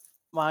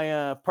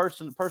my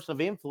person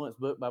of influence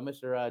book by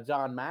Mr.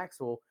 John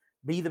Maxwell,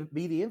 be the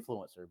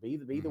influencer, be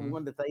the Mhm.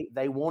 one that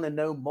they want to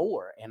know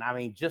more. And I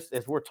mean, just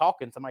as we're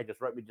talking, somebody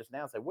just wrote me just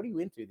now and said, "What are you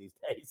into these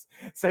days?"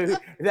 So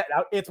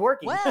it's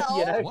working.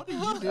 Well, What do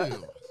you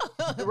do?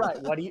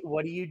 Right.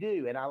 What do you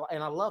do? And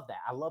I love that.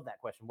 I love that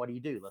question. What do you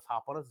do? Let's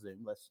hop on a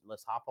Zoom.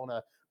 Let's hop on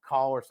a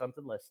call or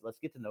something. Let's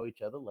get to know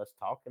each other. Let's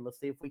talk and let's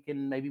see if we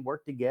can maybe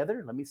work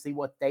together. Let me see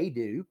what they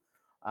do,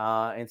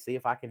 and see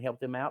if I can help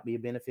them out, be a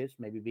benefit,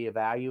 maybe be a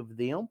value of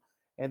them.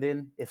 And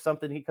then if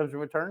something he comes in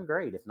return,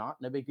 great. If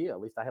not, no big deal.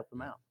 At least I helped them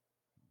Right. out.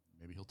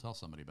 Maybe he'll tell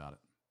somebody about it.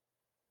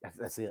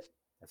 That's it.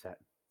 That's it.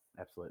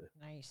 Absolutely.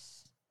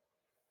 nice.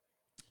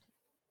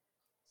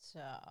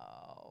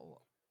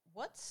 So,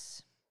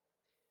 what's,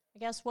 I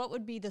guess, what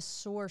would be the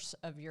source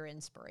of your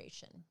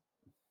inspiration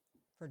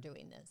for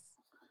doing this?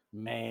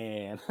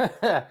 Man,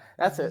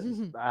 that's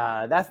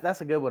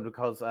a good one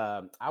because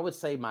I would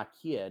say my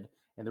kid,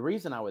 and the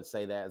reason I would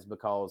say that is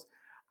because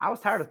I was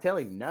tired of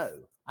telling no.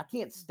 I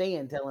can't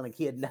stand telling a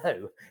kid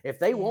no. If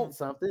they Yeah. want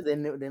something,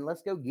 then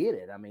let's go get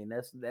it. I mean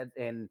that's that,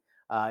 and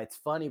it's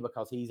funny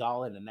because he's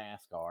all into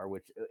NASCAR,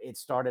 which it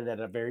started at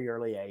a very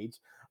early age,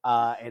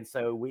 and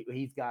so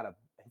he's got a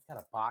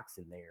box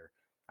in there.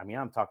 I mean,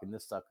 I'm talking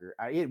this sucker.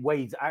 It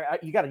weighs.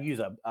 You got to use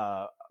a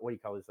what do you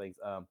call these things?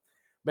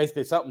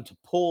 Basically something to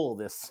pull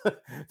this.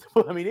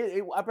 I mean,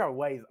 I probably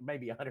weighs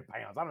maybe 100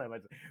 pounds. I don't know, Oh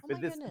but my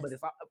goodness.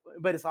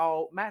 it's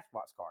all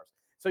Matchbox cars.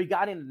 So he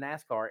got into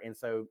NASCAR, and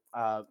so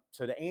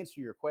to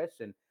answer your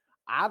question,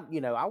 I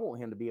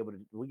want him to be able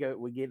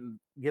to.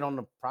 Get on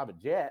the private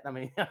jet. I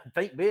mean,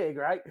 think big,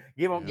 right?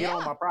 Get Yeah. on Yeah.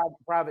 my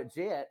private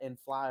jet and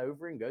fly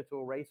over and go to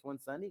a race one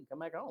Sunday and come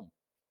back home.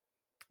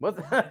 What's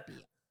That would be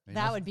Ain't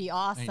that would nothing, be ain't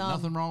nothing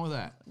awesome. wrong with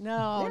that.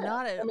 No, Yeah,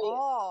 not I at mean,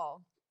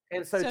 all.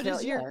 and so So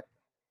does your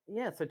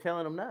so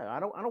telling him no. I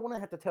don't want to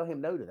have to tell him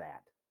no to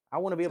that. I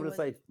want to be so able to was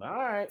say, all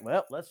right,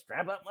 well, let's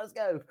strap up, let's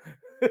go.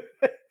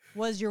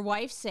 was your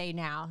wife say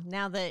now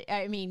that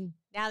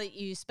now that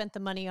you spent the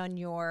money on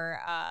your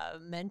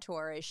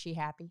mentor, is she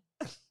happy?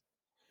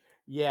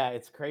 Yeah,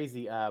 it's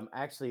crazy.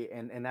 Actually,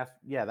 and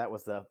that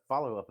was the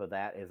follow up of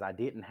that is I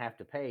didn't have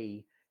to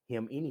pay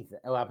him anything.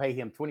 Oh, I pay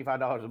him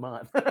 $25 a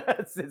month.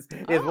 Is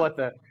Oh, what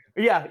the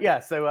yeah.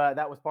 So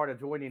that was part of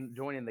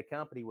joining the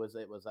company. It was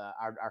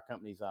our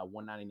company's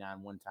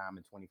 199 one time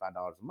and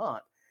 $25 a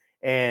month.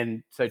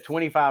 And so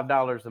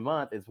 $25 a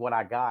month is what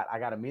I got. I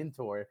got a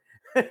mentor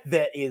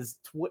that is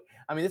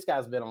I mean, this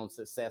guy's been on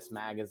Success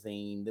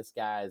Magazine. This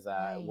guy's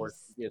worth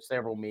nice.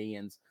 several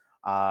millions.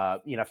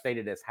 I've stayed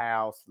at his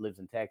house, lives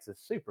in Texas,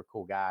 super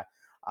cool guy.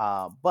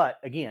 But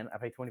again, I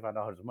pay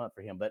 $25 a month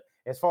for him. But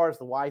as far as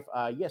the wife,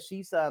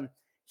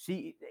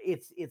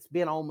 it's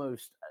been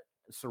almost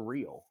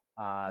surreal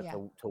Yeah.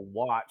 to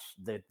watch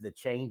the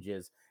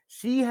changes.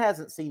 She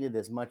hasn't seen it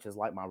as much as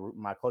like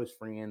my close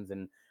friends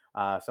and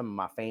some of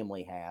my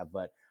family have,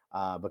 but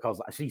because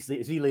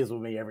she lives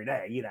with me every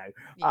day,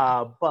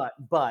 Yeah.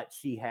 but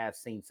she has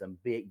seen some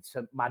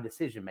my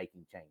decision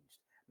making changed,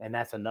 and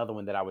that's another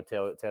one that I would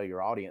tell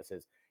your audience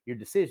is your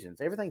decisions.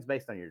 Everything's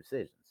based on your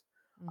decisions.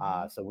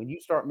 Mhm. So when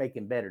you start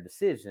making better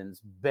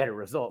decisions, better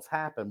results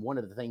happen. One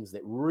of the things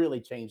that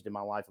really changed in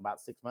my life about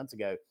 6 months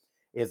ago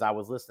is I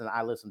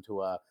listened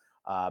to a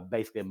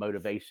basically a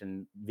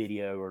motivation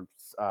video or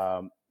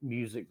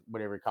music,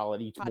 whatever you call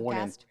it, each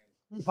morning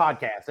Podcast.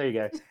 podcast. There you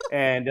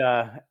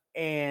go.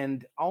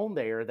 And on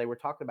there they were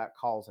talking about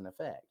cause and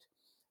effect.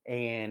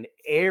 And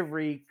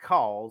every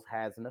cause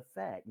has an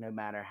effect, no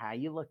matter how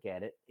you look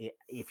at it.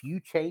 If you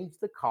change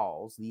the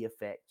cause, the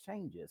effect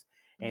changes.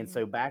 And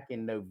so Mhm. back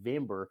in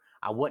November,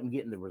 I wasn't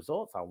getting the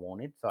results I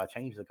wanted, so I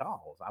changed the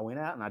cause. I went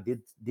out and I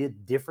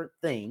did different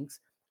things,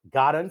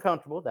 got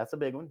uncomfortable. That's a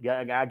big one.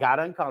 I got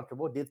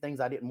uncomfortable, did things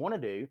I didn't want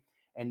to do,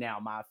 and now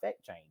my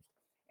effect changed.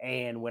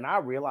 And when I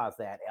realized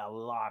that, a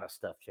lot of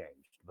stuff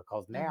changed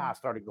because now I Mhm.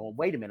 started going,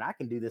 wait a minute, I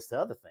can do this to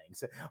other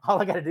things. All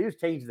I got to do is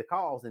change the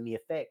cause, and the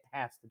effect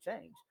has to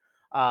change.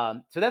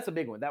 So that's a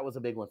big one. That was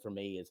a big one for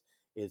me.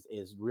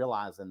 Is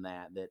realizing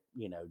that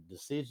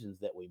decisions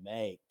that we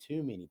make,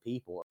 too many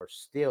people are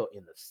still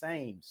in the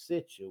same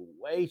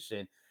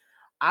situation.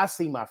 I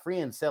see my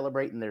friends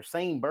celebrating their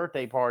same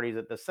birthday parties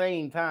at the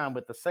same time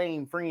with the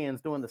same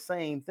friends doing the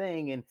same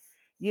thing. And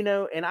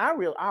and I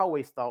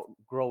always thought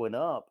growing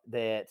up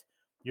that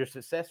your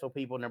successful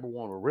people, number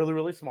one, were really,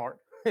 really smart,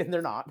 and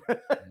they're not.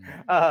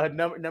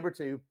 Mhm. Number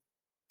two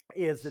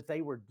is that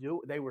they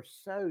were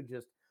so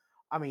just,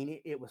 I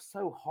mean, it was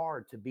so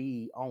hard to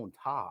be on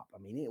top. I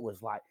mean, it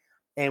was like,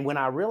 and when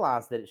I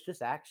realized that it's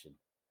just action,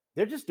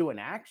 they're just doing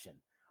action.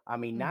 I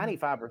mean, Mhm.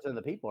 95% of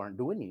the people aren't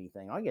doing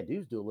anything. All you gotta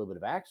do is do a little bit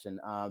of action.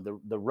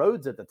 The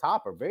roads at the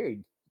top are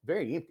very,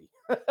 very empty.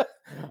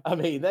 I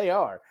mean, they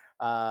are.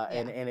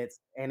 And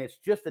Yeah. it's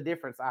just the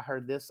difference. I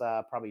heard this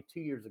probably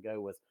 2 years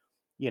ago was,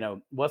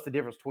 what's the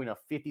difference between a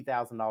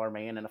 $50,000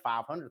 man and a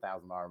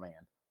 $500,000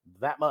 man?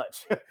 That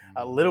much,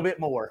 a little Mhm. bit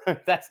more.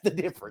 That's the Just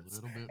a difference.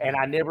 little bit And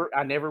more.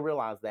 I never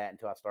realized that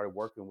until I started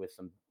working with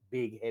some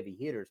big heavy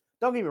hitters.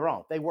 Don't get me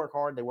wrong; they work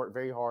hard. They work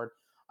very hard,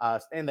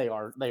 and they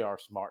are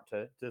smart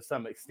to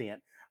some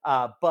extent.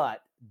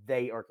 But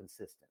they are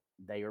consistent.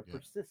 They are Yeah.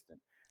 persistent.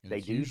 And They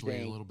it's do usually a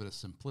things. little bit of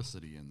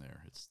simplicity in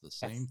there. It's the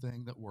same That's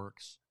thing that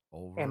works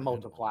and over and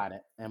multiplying over.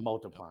 it and Yep.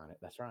 multiplying it.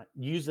 That's right.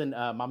 Using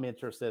my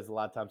mentor says a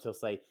lot of times he'll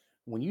say,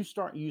 when you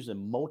start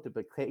using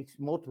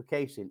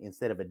multiplication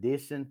instead of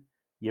addition,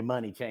 your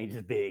money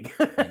changes big.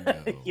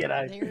 Bingo. you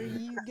know. There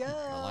you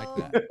I like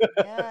go. that.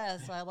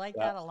 Yes, I like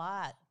Yeah. that a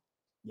lot.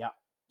 Yeah.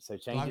 So So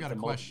change I've it got to a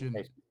question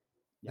multiplication.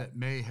 Yeah. that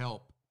may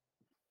help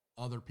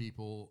other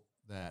people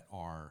that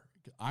are.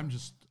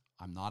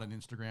 I'm not an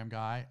Instagram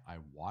guy. I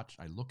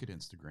look at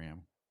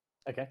Instagram.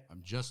 Okay.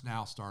 I'm just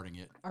now starting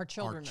it. Our Our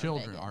children are big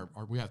children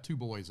in. we have two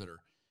boys that are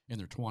in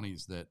their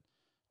 20s that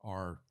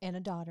are And a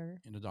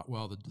daughter.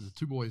 well, the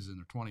two boys in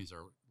their 20s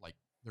are like,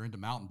 they're into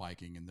mountain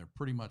biking and they're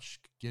pretty much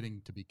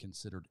getting to be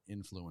considered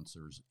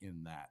influencers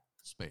in that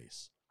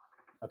space.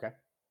 Okay.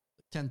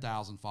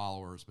 10,000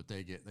 followers, but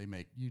they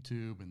make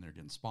YouTube and they're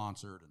getting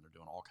sponsored and they're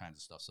doing all kinds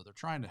of stuff. So they're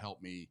trying to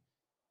help me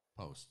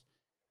post.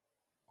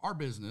 Our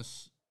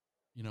business,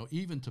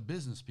 even to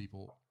business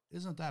people,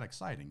 isn't that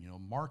exciting.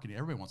 Marketing,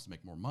 everybody wants to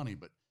make more money,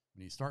 but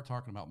when you start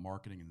talking about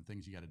marketing and the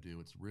things you got to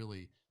do,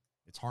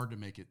 it's hard to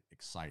make it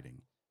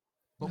exciting.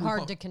 But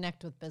Hard to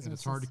connect with and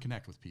it's hard to businesses.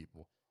 connect with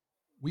people.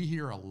 We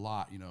hear a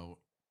lot,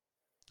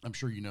 I'm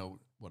sure you know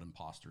what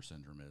imposter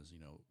syndrome is.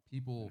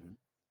 People Mhm.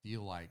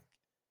 feel like,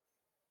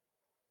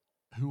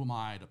 who am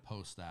I to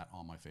post that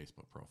on my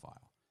Facebook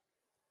profile?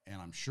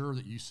 And I'm sure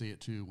that you see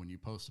it too when you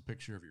post a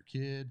picture of your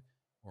kid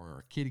or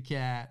a kitty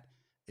cat.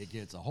 it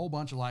gets a whole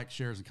bunch of likes,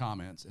 shares, and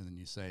comments, and then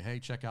you say, hey,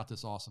 check out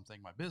this awesome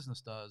thing my business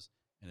does,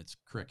 and it's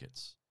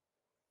crickets.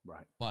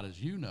 Right. But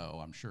as you know,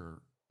 I'm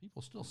sure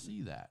people still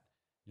see that.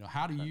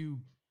 How do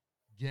you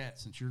get,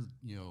 since you're,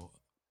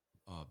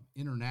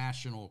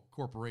 international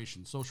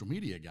corporation social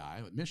media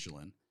guy at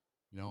Michelin,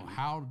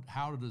 how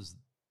does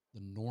the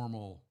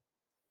normal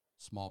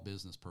small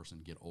business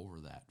person get over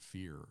that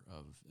fear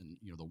of, and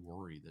the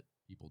worry that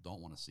people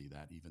don't want to see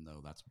that, even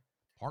though that's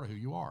part of who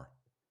you are?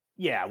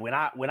 Yeah, when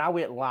I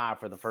went live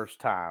for the first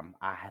time,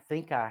 I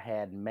think I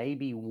had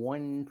maybe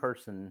one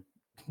person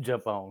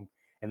jump on,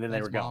 and then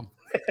they Thanks, were gone. Mom.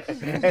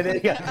 And then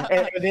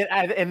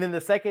yeah, and then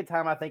the second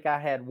time, I think I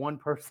had one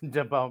person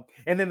jump on,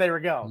 and then they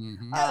were gone.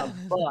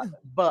 Mm-hmm.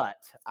 But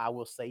I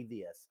will say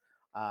this: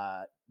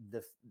 uh,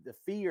 the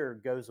fear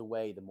goes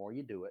away the more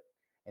you do it,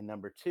 and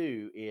number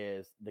two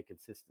is the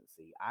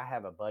consistency. I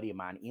have a buddy of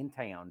mine in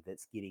town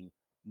that's getting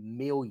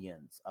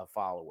millions of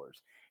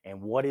followers,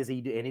 and what is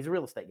he do? And he's a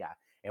real estate guy.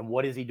 And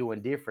what is he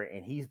doing different?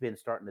 And he's been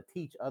starting to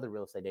teach other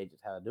real estate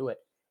agents how to do it.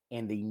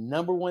 And the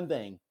number one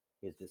thing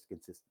is just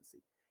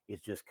consistency.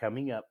 It's just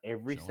coming up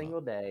every Showing single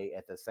up. day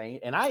at the same.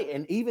 And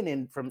even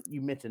in from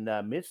you mentioned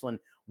Michelin,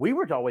 we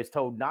were always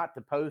told not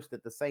to post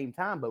at the same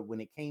time. But when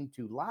it came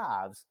to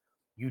lives,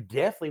 you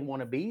definitely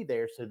want to be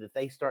there so that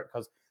they start,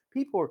 because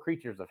people are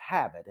creatures of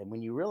habit. And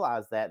when you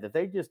realize that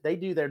they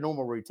do their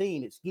normal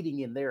routine, it's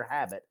getting in their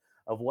habit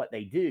of what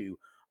they do.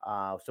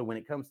 So when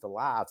it comes to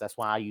lives, that's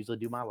why I usually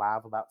do my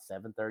live about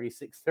 7:30,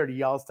 6:30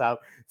 y'all's time,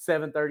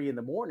 7:30 in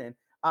the morning.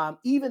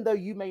 Even though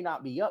you may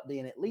not be up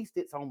then, at least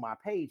it's on my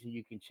page and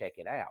you can check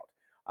it out.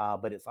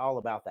 But it's all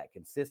about that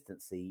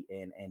consistency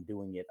and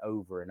doing it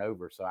over and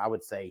over. So I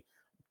would say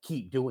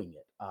keep doing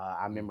it.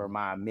 I remember Mm-hmm.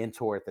 my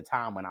mentor at the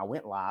time when I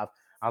went live.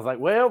 I was like,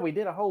 well, we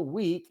did a whole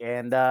week,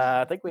 and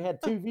I think we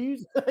had 2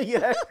 views.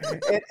 Yeah,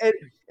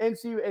 and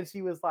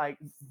she was like,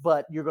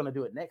 but you're going to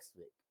do it next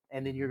week,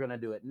 and then you're going to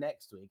do it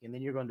next week, and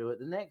then you're going to do it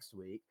the next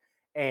week,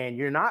 and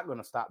you're not going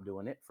to stop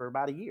doing it for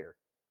about a year.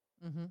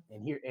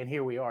 Mm-hmm. And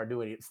here we are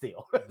doing it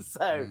still. So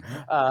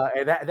Mm-hmm.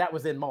 and that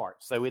was in March.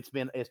 So it's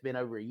been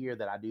over a year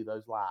that I do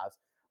those lives.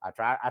 I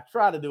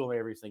try to do them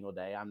every single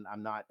day.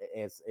 I'm not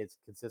as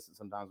consistent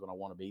sometimes when I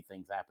want to be.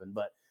 Things happen,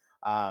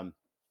 um,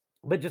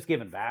 but just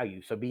giving value.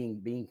 So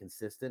being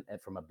consistent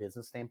and from a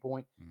business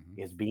standpoint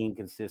Mm-hmm. is being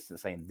consistent,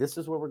 saying this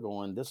is where we're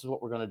going, this is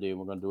what we're going to do, and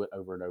we're going to do it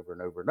over and over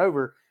and over and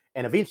over,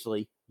 and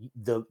eventually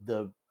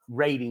the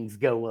ratings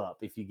go up.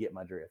 If you get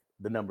my drift,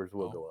 the numbers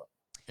will Oh, go up.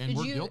 and Did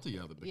we're you? guilty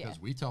of it Yeah. because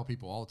we tell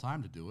people all the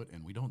time to do it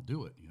and we don't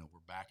do it. We're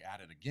back at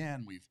it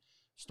again. We've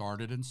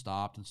started and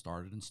stopped and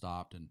started and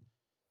stopped. And,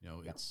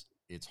 Yeah.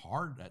 it's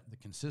hard. The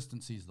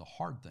consistency is the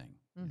hard thing.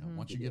 Mhm.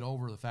 Once you It get is.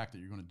 over the fact that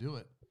you're going to do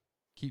it,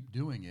 keep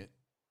doing it.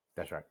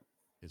 That's right.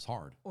 It's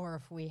hard. Or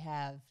if we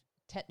have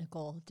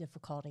technical We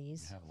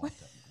difficulties, have a lot of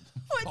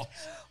technical which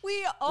difficulties.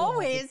 we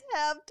always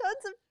have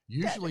tons of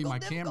Usually my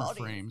technical camera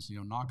difficulties.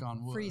 frames, knock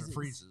on wood, Freezes.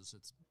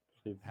 freezes.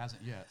 It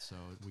hasn't yet. So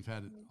we've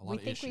had a lot We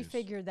of think issues. we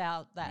figured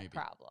out that Maybe.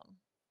 problem,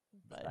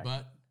 but Right.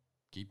 But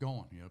keep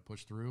going,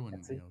 push through and,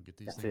 That's it. get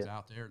these That's things it.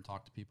 out there and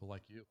talk to people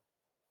like you.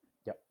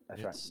 Yep,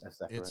 that's right. It's That's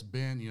exactly it's right.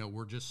 been,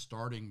 we're just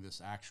starting this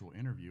actual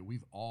interview.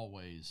 We've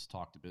always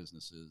talked to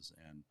businesses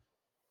and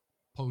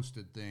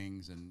posted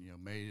things and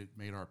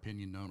made our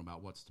opinion known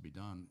about what's to be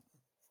done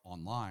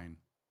online.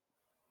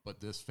 But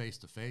this face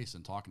to face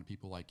and talking to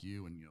people like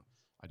you, and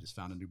I just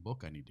found a new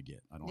book I need to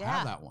get. I don't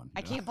have that one.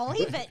 I can't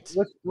believe it.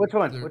 Which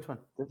one? The- Which one?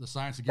 The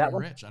Science of That Getting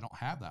one? Rich. I don't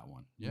have that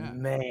one. Yeah.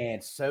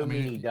 Man, so I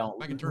mean, many if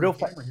don't. I can turn Real the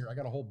fa- camera here, I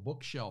got a whole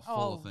bookshelf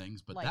full of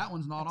things, but like that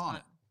one's not a on ton.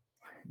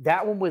 it.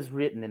 That one was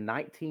written in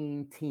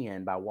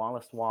 1910 by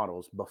Wallace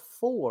Wattles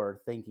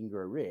before Think and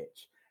Grow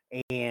Rich.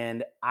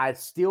 And I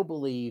still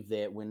believe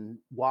that when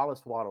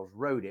Wallace Wattles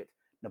wrote it,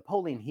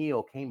 Napoleon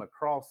Hill came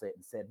across it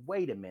and said,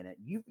 wait a minute,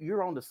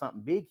 you're onto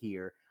something big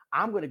here.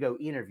 I'm going to go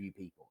interview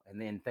people. And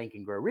then Think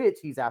and Grow Rich,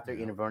 he's out there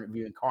Yeah.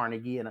 interviewing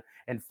Carnegie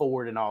and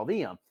Ford and all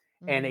them.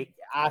 And Mhm.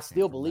 I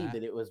still from believe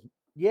that.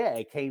 that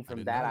it came I from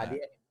didn't that know that.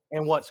 idea.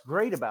 And what's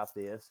great about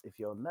this, if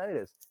you'll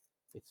notice,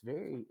 it's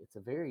a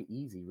very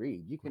easy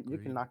read. You Quick can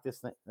read. knock this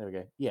thing. There we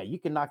go. Yeah, you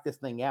can knock this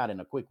thing out in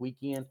a quick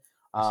weekend.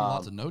 I see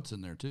lots of notes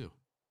in there too.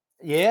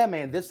 Yeah,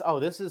 man. This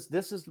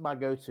is my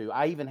go-to.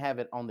 I even have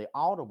it on the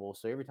Audible.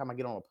 So every time I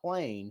get on a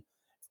plane,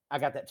 I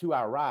got that 2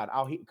 hour ride.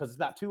 I'll hit because it's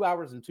about 2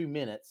 hours and 2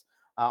 minutes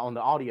on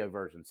the audio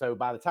version. So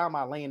by the time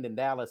I land in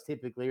Dallas,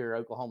 typically, or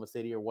Oklahoma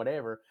City or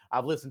whatever,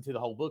 I've listened to the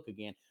whole book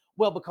again.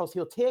 Well, because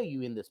he'll tell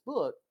you in this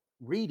book,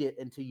 read it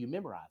until you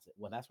memorize it.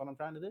 Well, that's what I'm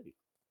trying to do.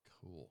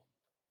 Cool.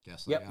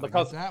 Guess I Yep, gotta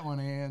because get that one,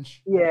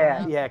 Ange.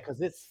 yeah,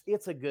 because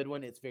it's a good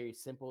one. It's very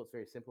simple. It's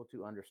very simple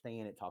to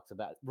understand. It talks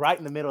about right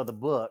in the middle of the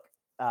book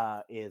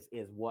is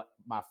what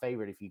my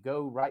favorite. If you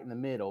go right in the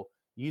middle,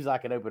 usually I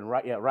can open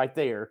right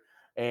there,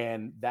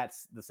 and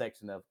that's the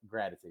section of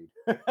gratitude.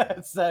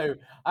 So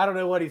I don't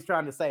know what he's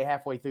trying to say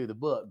halfway through the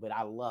book, but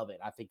I love it.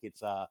 I think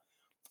it's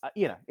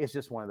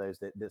just one of those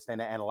that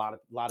stand out, and a lot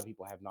of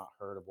people have not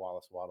heard of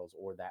Wallace Wattles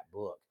or that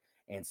book.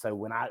 And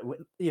so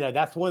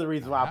that's one of the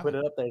reasons I why I have put it.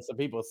 it up there so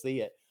people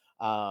see it.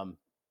 Um,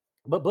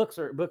 but books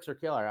are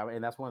killer. I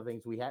mean, that's one of the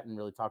things we hadn't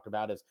really talked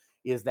about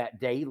is that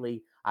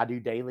daily. I do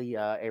daily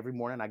every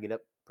morning. I get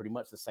up pretty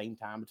much the same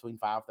time between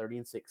 5:30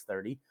 and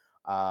 6:30.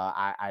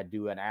 I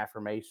do an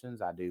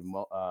affirmations. I do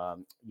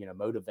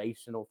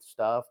motivational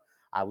stuff.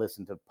 I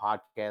listen to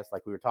podcasts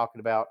like we were talking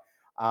about,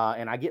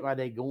 and I get my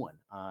day going.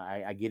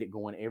 I get it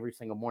going every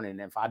single morning.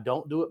 And if I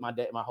don't do it,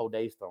 my whole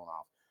day's thrown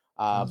off.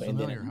 Sounds And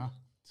then familiar, huh?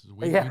 So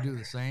we yeah, do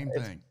the same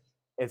it's thing.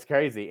 it's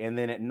crazy. And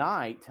then at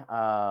night,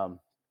 I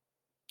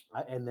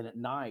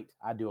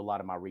do a lot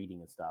of my reading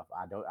and stuff.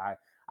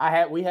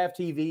 We have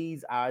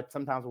TVs. I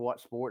sometimes will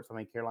watch sports. I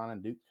mean, Carolina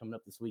and Duke coming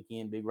up this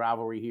weekend, big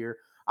rivalry here.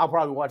 I'll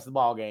probably watch the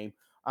ball game,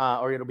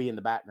 or it'll be in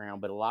the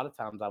background. But a lot of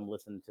times I'm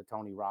listening to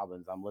Tony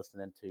Robbins. I'm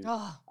listening to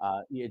Oh,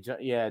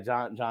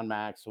 John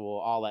Maxwell,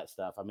 all that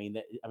stuff. I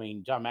mean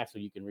John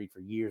Maxwell you can read for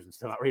years and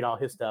still not read all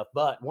his stuff.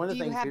 But one do of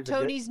the you things have here's a good.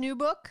 Tony's new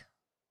book?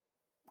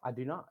 I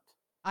do not.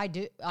 I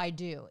do. I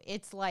do.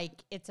 It's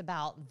like it's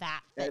about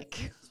that It's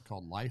thick. It's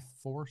called Life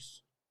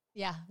Force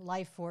Yeah,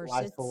 Life Force.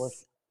 Life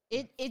Force.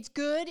 It's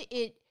good.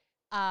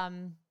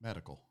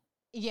 Medical.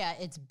 Yeah,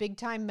 it's big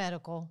time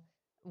medical,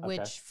 Okay.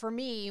 which for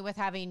me, with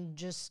having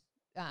just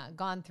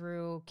gone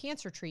through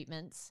cancer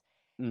treatments,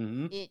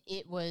 Mm-hmm.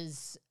 it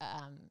was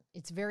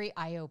it's very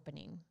eye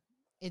opening.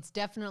 It's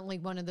definitely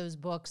one of those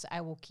books I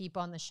will keep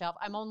on the shelf.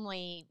 I'm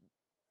only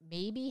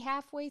maybe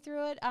halfway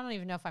through it. I don't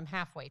even know if I'm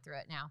halfway through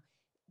it now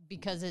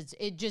because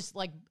it just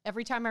like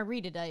every time I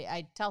read it,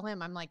 I tell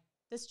him I'm like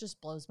this just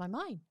blows my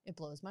mind. It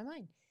blows my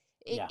mind.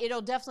 Yeah.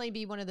 It'll definitely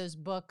be one of those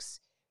books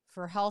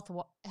for health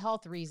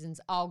reasons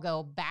I'll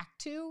go back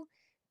to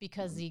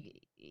because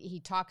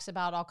he talks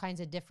about all kinds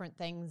of different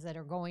things that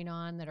are going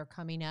on that are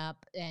coming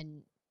up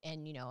and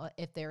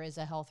if there is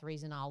a health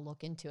reason I'll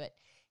look into it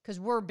because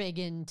we're big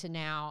into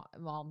now,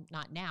 well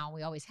not now,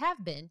 we always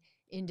have been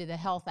into the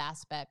health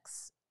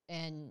aspects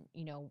and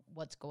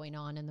what's going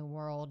on in the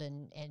world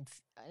and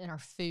our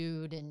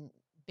food and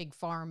big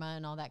pharma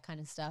and all that kind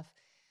of stuff.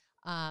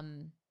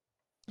 And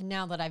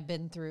now that I've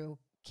been through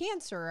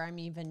cancer, I'm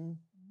even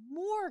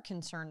more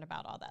concerned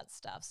about all that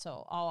stuff.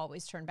 So I'll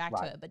always turn back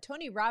to Right. it. But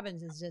Tony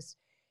Robbins is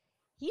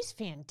he's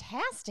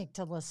fantastic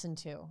to listen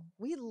to.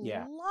 We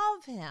Yeah.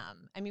 love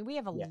him. I mean, we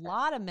have a Yeah.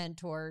 lot of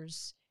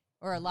mentors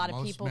or a lot of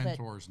Most people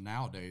mentors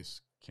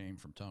nowadays came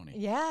from Tony.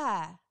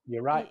 yeah,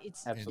 You're right.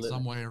 it's In Absolutely.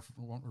 some way or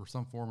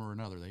some form or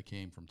another, they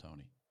came from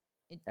Tony.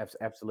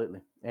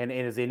 Absolutely, and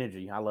his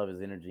energy. I love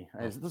his energy.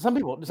 Oh. Some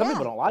people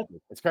Yeah. don't like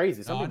him. It's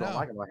crazy. Some No, I people don't know.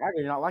 like him. Like, how can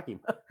you not like him?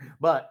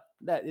 But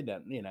that it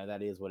doesn't.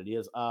 That is what it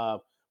is.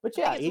 But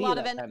I yeah, think it's a any lot of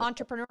of that kind of stuff.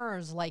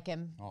 entrepreneurs like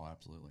him. Oh,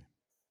 absolutely.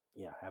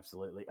 Yeah,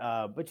 absolutely.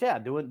 But yeah,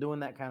 doing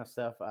that kind of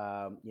stuff.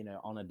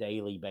 On a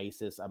daily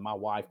basis. My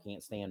wife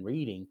can't stand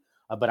reading,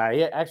 but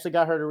I actually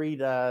got her to read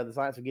The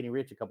Science of Getting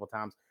Rich a couple of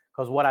times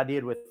because what I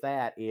did with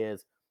that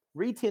is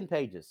read 10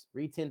 pages,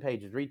 read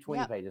 20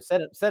 Yep. pages,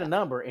 set a Yep.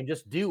 number, and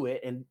just do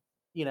it. And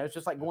it's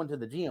just like going to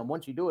the gym.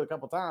 Once you do it a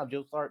couple times,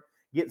 you'll start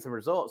getting some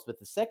results. But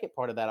the second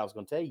part of that I was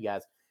going to tell you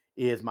guys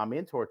is my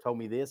mentor told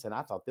me this, and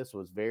I thought this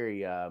was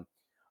very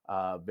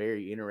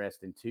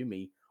interesting to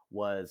me.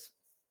 Was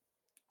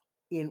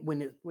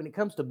when it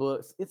comes to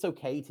books, it's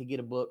okay to get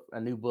a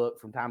new book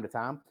from time to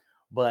time,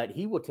 but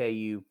he will tell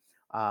you,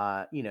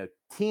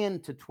 10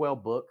 to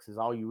 12 books is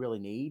all you really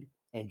need,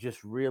 and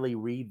just really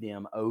read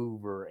them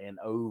over and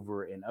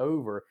over and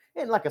over.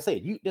 And like I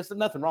said, there's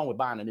nothing wrong with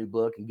buying a new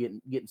book and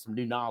getting some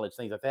new knowledge,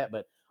 things like that.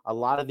 But a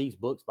lot of these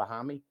books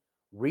behind me,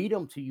 read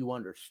them till you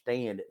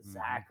understand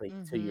exactly,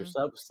 till your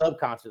Mhm.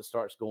 subconscious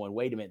starts going,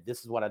 wait a minute, this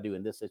is what I do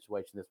in this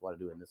situation, this is what I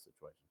do in this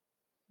situation.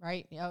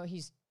 Right. Oh,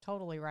 he's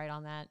totally right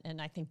on that.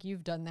 And I think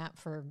you've done that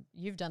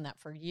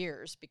for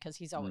years because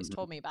he's always Mhm.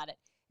 told me about it.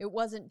 It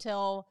wasn't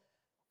till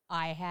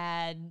I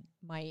had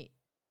my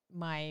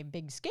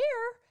big scare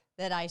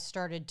that I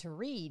started to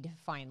read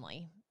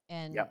finally.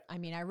 And Yep. I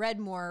mean, I read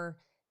more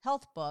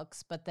health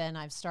books, but then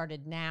I've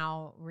started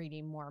now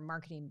reading more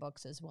marketing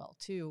books as well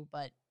too.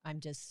 But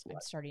I'm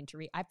starting to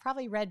read. I've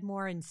probably read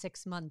more in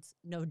 6 months,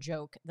 no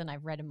joke, than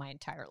I've read in my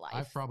entire life.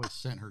 I've probably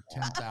sent her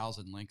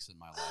 10,000 links in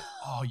my life.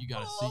 Oh, you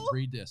got to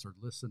read this or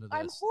listen to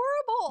I'm this.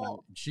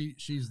 horrible.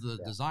 She's the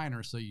Yeah.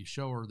 designer, so you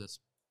show her this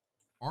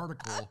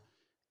article,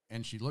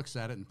 and she looks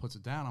at it and puts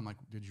it down. I'm like,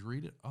 "Did you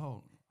read it?"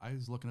 Oh, I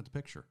was looking at the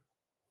picture.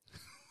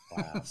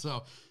 Wow.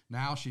 So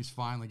now she's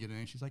finally getting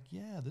in. She's like,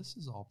 "Yeah, this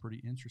is all pretty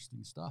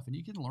interesting stuff, and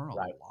you can learn a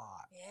Right.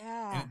 lot." And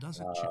Yeah. it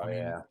doesn't. Oh, I mean,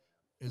 yeah.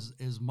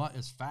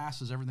 as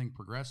fast as everything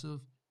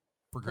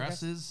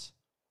progresses,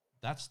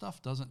 that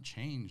stuff doesn't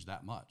change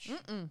that much.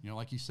 Mm-mm.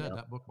 Like you said, Yeah.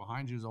 that book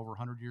behind you is over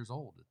 100 years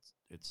old.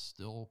 It's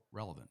still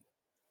relevant.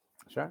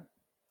 Sure.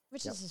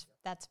 Which Yep.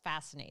 that's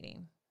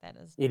fascinating. That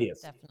is It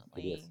is.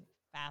 definitely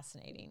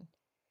fascinating.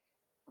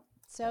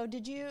 So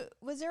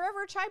was there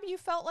ever a time you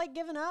felt like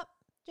giving up,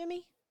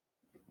 Jimmy?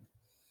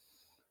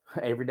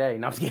 Every day.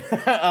 No, I'm just kidding.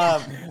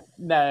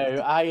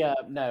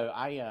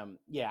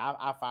 Yeah,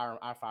 I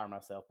fire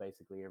myself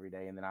basically every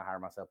day, and then I hire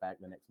myself back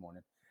the next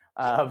morning.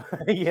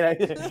 You know,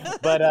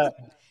 but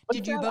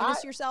Did you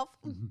bonus yourself?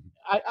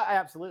 I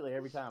absolutely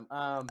every time.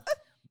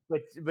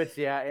 but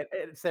yeah,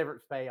 and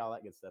severance pay, all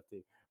that good stuff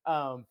too.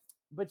 Um,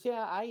 but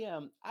yeah,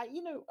 I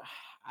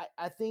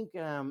I think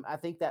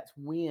that's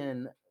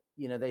when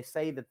they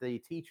say that the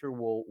teacher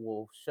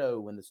will show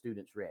when the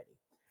student's ready,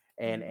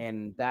 Mhm.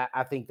 and that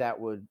I think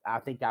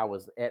I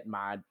was at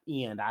my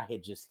end. I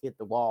had just hit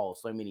the wall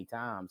so many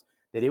times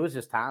that it was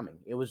just timing.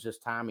 It was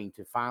just timing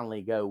to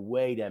finally go.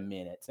 Wait a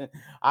minute,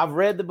 I've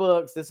read the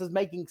books. This is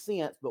making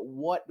sense, but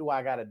what do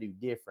I got to do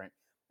different?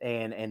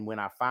 And when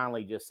I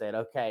finally just said,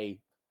 okay,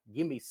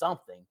 give me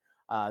something.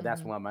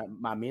 That's Mhm.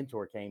 when my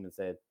mentor came and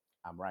said,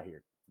 I'm right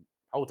here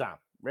whole time,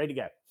 ready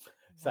to go.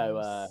 So,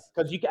 Nice.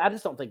 because I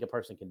just don't think a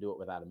person can do it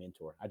without a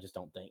mentor. I just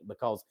don't think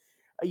because,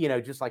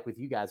 just like with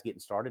you guys getting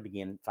started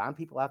again, find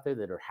people out there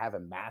that are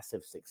having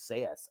massive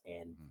success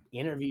and Mhm.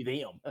 interview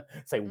them.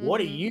 Say, what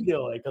are Mhm. you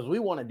doing? Because we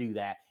want to do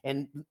that.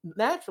 And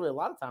naturally, a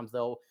lot of times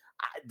though,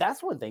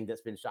 that's one thing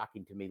that's been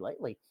shocking to me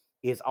lately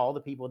is all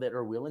the people that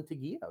are willing to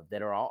give,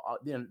 that are all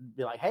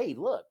be like, hey,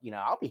 look,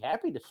 I'll be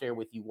happy to share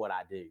with you what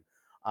I do.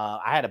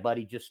 I had a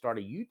buddy just start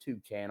a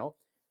YouTube channel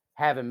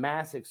having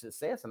massive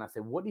success. And I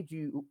said, what did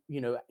you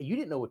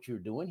didn't know what you were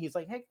doing. He's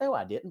like, heck no,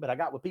 I didn't, but I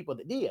got with people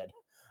that did.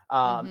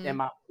 And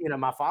Mhm.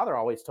 my father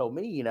always told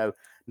me,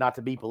 not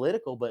to be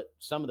political, but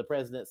some of the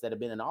presidents that have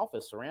been in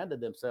office surrounded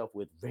themselves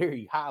with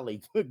very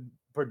highly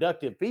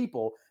productive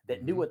people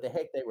that knew Mhm. what the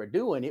heck they were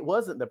doing. It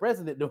wasn't the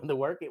president doing the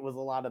work. It was a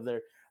lot of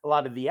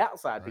the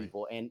outside Right.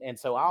 people. And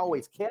so I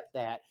always kept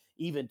that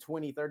even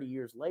 20, 30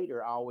 years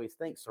later. I always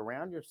think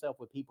surround yourself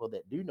with people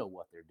that do know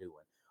what they're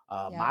doing.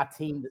 Yep.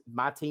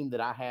 My team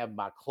that I have,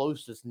 my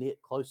closest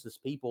knit,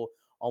 closest people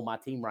on my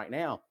team right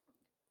now,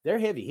 they're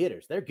heavy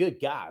hitters. They're good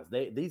guys.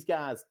 These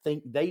guys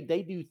think they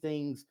do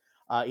things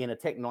in a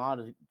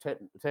technology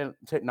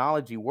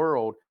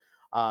world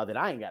that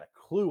I ain't got a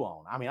clue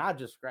on. I mean, I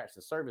just scratched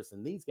the surface,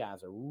 and these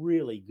guys are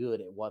really good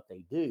at what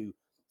they do.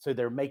 So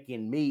they're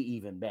making me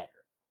even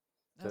better.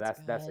 So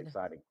That's that's good.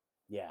 exciting.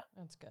 Yeah,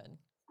 That's good.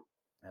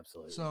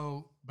 absolutely.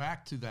 So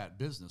back to that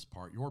business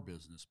part, your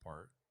business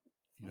part.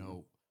 You Mhm.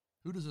 know,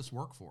 who does this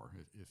work for?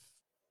 If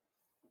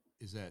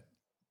is that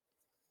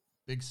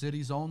big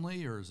cities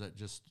only, or is that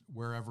just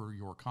wherever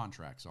your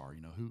contracts are?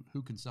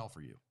 Who can sell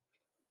for you?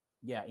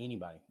 Yeah,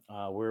 anybody.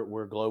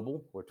 We're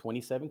global. We're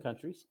 27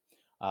 countries.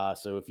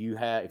 So if you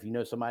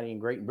know somebody in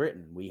Great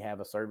Britain, we have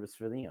a service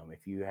for them.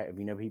 If you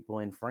know people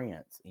in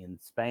France, in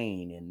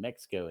Spain, in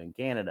Mexico, in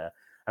Canada,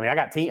 I mean, I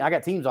got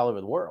teams all over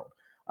the world,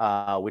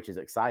 which is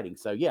exciting.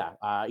 So yeah,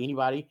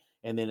 anybody.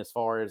 And then as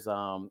far as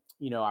our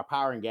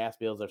power and gas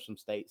bills, there's some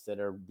states that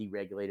are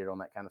deregulated on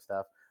that kind of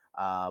stuff.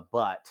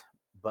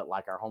 But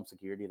like our home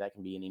security, that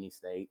can be in any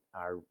state.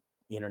 Our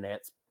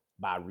internet's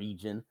by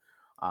region.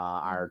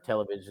 Our Mhm.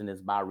 television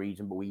is by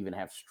region, but we even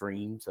have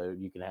stream, so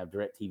you can have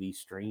direct TV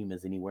stream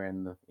as anywhere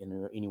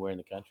anywhere in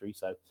the country.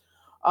 So,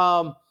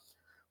 um,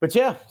 but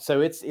yeah,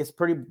 so it's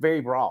pretty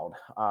very broad,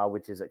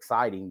 which is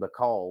exciting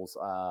because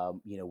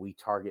we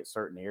target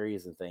certain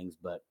areas and things,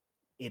 but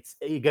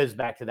it goes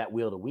back to that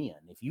will to win.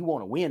 If you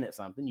want to win at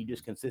something, you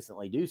just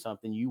consistently do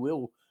something, you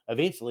will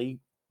eventually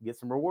get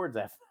some rewards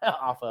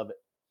off of it.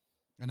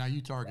 And now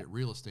you target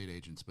real estate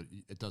agents, but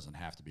it doesn't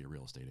have to be a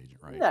real estate agent,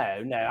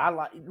 right? No. I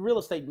like real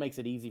estate makes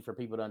it easy for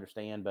people to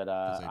understand, but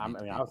Because they meet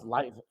the I was people.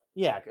 life,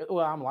 yeah.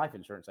 Well, I'm a life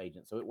insurance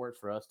agent, so it works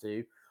for us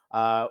too.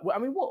 Well, I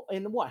mean,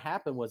 and what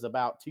happened was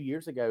about 2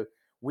 years ago,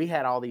 we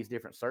had all these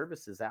different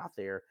services out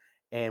there,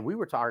 and we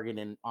were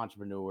targeting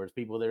entrepreneurs,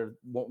 people that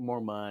want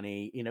more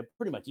money.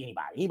 Pretty much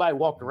anybody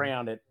walked Hmm.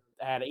 around that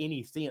had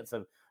any sense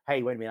of,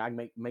 hey, wait a minute, I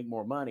can make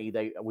more money.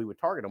 We would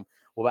target them.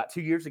 Well, about 2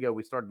 years ago,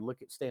 we started to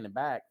look at standing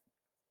back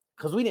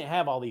because we didn't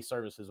have all these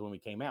services when we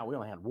came out. We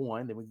only had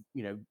one. Then we,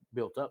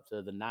 built up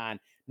to the nine.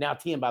 Now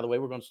 10. By the way,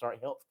 we're going to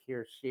start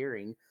healthcare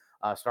sharing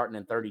starting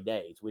in 30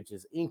 days, which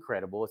is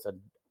incredible. It's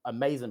an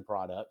amazing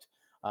product.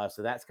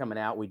 So that's coming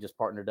out. We just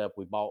partnered up.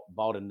 We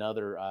bought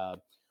another a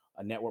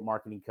network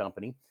marketing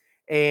company,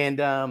 and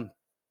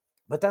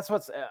but that's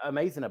what's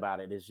amazing about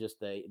it is just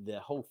the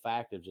whole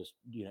fact of just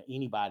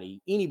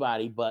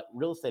anybody, but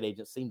real estate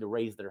agents seem to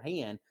raise their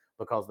hand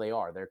because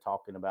they're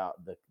talking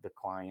about the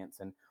clients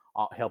and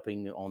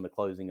helping on the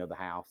closing of the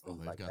house, Well,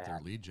 things they've like got their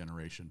that. lead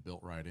generation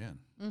built right in.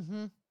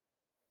 Mhm. And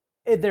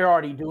Yeah. they're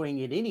already doing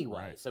it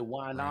anyway, Right. so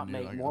why Brand not new.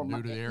 make Like, more I'm new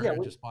money? to the Yeah,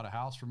 area. Just bought a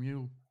house from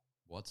you.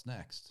 What's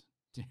next?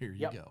 Here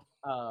you yep. go.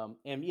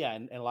 And yeah,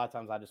 and a lot of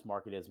times I just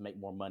market it as make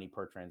more money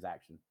per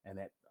transaction,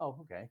 and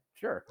okay,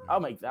 sure,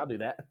 Yeah. I'll do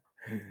that.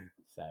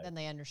 So Then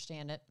they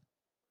understand it.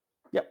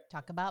 yep,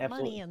 Talk about money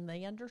absolutely, and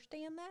they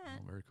understand that.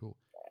 Oh, very cool.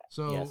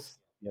 So, yes,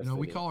 they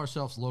we do. call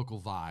ourselves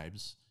local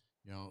vibes,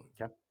 you know,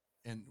 Okay.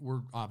 and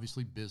we're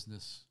obviously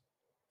business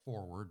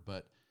forward,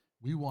 but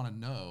we want to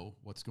know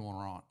what's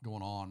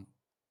going on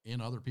in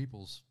other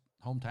people's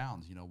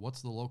hometowns.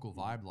 What's the local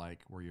vibe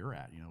like where you're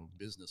at,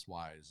 business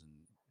wise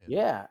and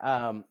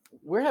Yeah,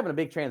 we're having a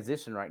big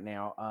transition right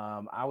now.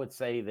 I would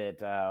say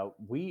that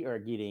we are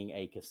getting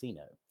a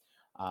casino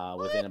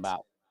within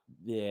What?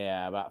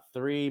 about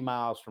 3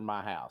 miles from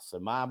my house. So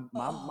my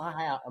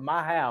Oh.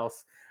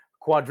 house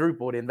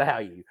quadrupled in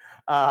value,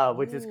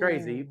 which is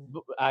crazy.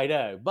 Ooh. I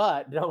know,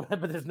 but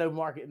but there's no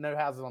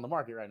houses on the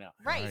market right now.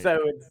 Right. Right. So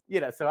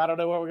it's so I don't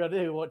know what we're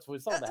gonna do once we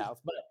sold the house,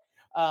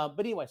 but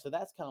anyway, so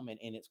that's coming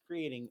and it's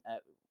creating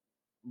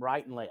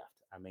right and left.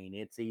 I mean,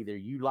 it's either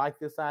you like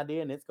this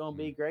idea and it's going to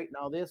be Mm. great and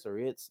all this, or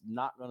it's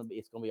not going to be.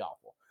 It's going to be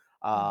awful.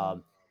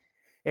 Mm-hmm.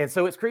 And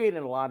so it's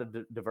creating a lot of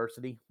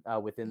diversity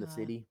within the Uh,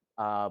 city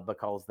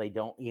because they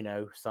don't,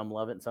 some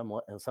love it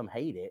and some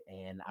hate it.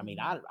 And I mean,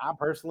 mm-hmm. I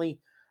personally,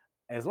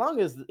 as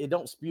long as it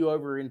don't spew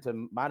over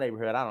into my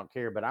neighborhood, I don't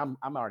care. But I'm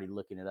already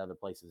looking at other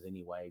places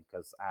anyway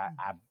because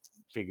I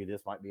figure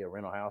this might be a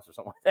rental house or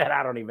something like that.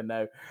 I don't even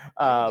know,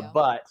 There you go.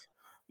 but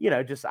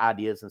just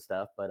ideas and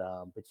stuff. But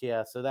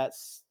yeah,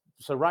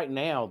 so right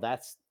now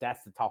that's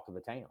the talk of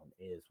the town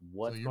is So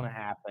what's going to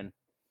happen.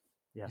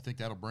 Yeah, you think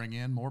that'll bring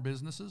in more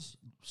businesses,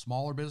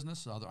 smaller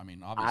business? I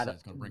mean, I obviously don't-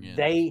 it's going to bring in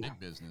they big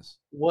business.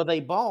 Well, they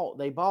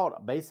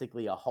bought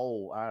basically a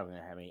whole. I don't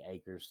know how many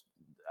acres.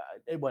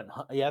 It wasn't.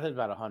 Yeah, I think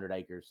about 100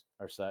 acres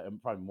or so,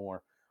 and probably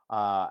more.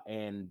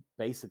 And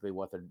basically,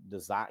 what they're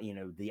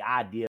design, the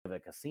idea of a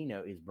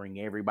casino is bring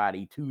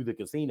everybody to the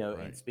casino and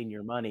Right. spend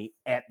your money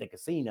at the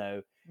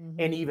casino. And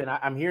Mm-hmm. even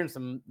I'm hearing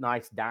some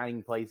nice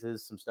dining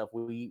places, some stuff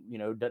we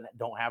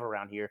don't have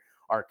around here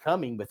are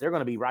coming, but they're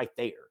going to be right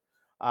there.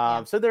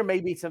 Yeah. So there may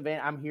be some.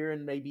 I'm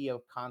hearing maybe a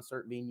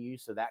concert venue,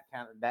 so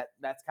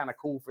that's kind of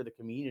cool for the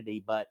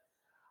community, but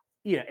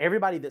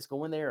everybody that's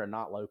going there are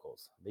not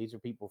locals. These are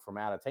people from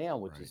out of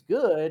town, which Right. is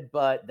good,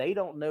 but they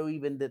don't know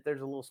even that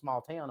there's a little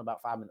small town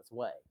about 5 minutes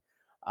away.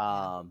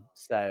 Yeah.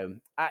 So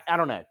I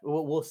don't know.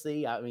 We'll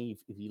see. I mean,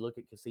 if you look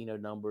at casino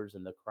numbers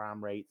and the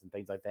crime rates and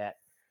things like that,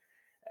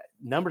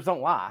 numbers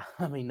don't lie.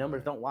 I mean, numbers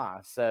Right. don't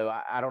lie. So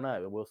I don't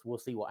know. We'll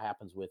see what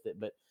happens with it.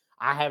 But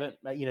I haven't,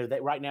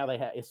 that right now they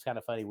have. It's kind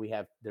of funny.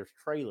 There's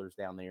trailers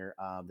down there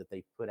that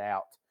they put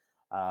out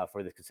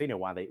for the casino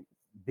while they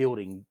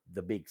building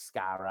the big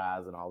sky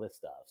rise and all this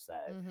stuff. So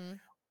Mm-hmm.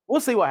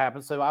 we'll see what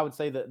happens. So I would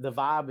say that the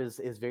vibe is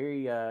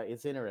very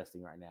it's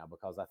interesting right now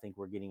because I think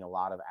we're getting a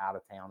lot of out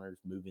of towners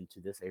moving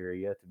to this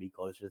area to be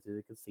closer to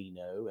the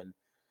casino, and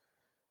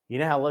you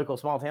know how local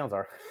small towns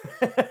are.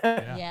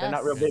 Yeah. They're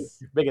not real And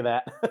Yes. big of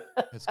that.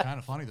 it's kind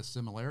of funny the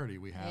similarity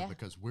we have Yeah.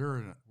 because we're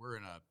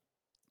in a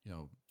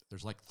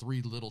there's like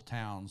 3 little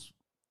towns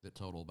that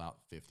total about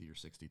 50 or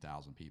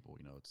 60,000 people.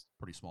 It's a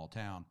pretty small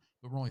town,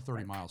 but we're only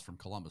 30 miles from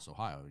Columbus,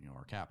 Ohio.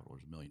 Our capital.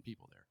 There's 1 million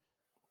people there.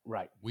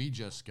 Right. We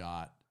just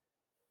got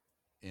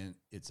and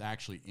it's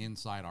actually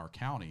inside our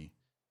county.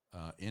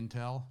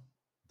 Intel,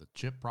 the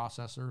chip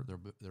processor,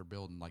 they're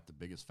building like the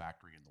biggest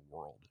factory in the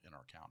world in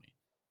our county.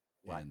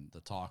 Right. And the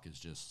talk is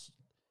just,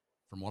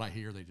 from what I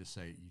hear, they just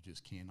say you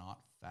just cannot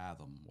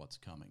fathom what's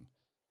coming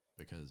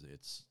because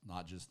it's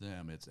not just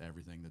them; it's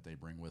everything that they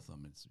bring with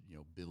them. It's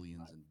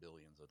billions and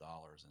billions of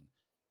dollars, and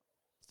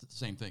it's the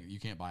same thing. You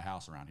can't buy a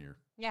house around here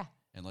Yeah.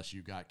 unless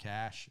you got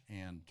cash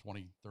and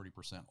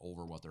 20-30%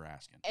 over what they're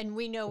asking. And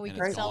we know we And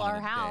could it's sell gone in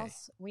our a day.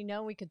 house. We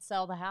know we could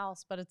sell the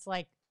house, but it's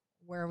like,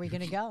 where are we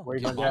going to go? Where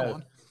you Can't gonna buy go?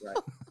 one. Right.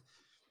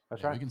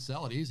 That's Yeah, right. we can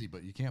sell it easy,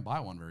 but you can't buy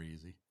one very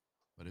easy.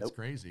 But it's Nope.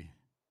 crazy.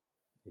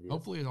 It is.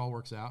 Hopefully, it all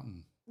works out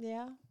and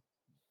Yeah.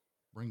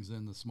 brings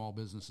in the small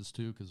businesses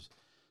too, because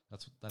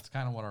that's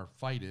kind of what our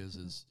fight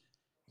is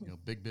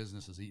big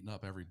business is eating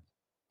up every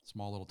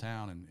small little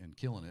town and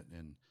killing it,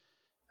 and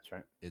That's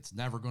right. it's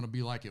never going to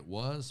be like it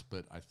was.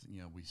 But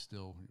we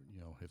still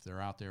if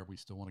they're out there, we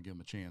still want to give them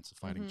a chance, a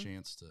fighting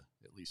chance to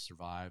at least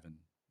survive and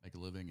make a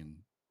living and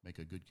make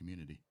a good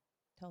community.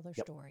 Tell their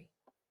Yep. story.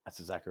 That's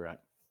exactly right.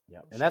 Yeah,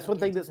 We'll and that's one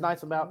shake thing into that's the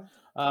nice about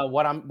cold.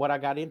 what I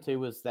got into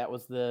was that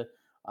was the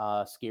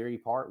scary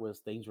part was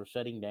things were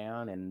shutting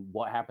down, and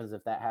what happens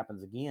if that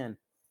happens again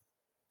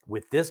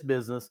with this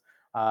business?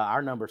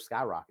 Our numbers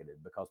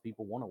skyrocketed because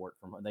people want to work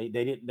from home.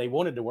 They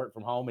wanted to work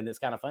from home, and it's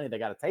kind of funny. They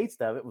got a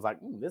taste of it. It was like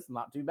this is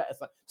not too bad. It's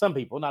like, some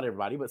people, not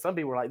everybody, but some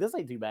people were like, this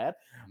ain't too bad.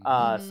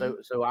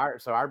 Mhm. So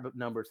our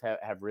numbers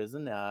have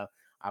risen.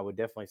 I would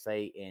definitely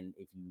say, and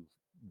if you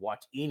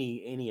watch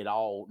any at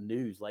all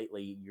news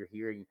lately, you're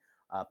hearing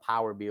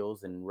power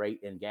bills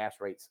and gas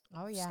rates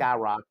Oh, yeah.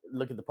 skyrocket.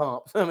 Look at the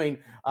pumps. I mean,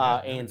 Yeah,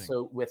 and everything.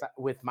 so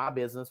with my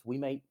business, we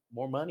make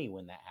more money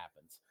when that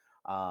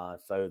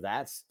happens. So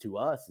that's to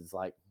us is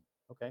like,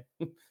 okay,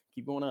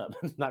 keep going up.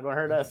 It's not going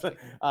to hurt us.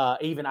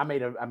 Even I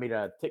made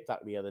a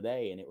TikTok the other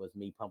day, and it was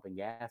me pumping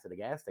gas at a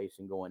gas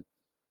station, going,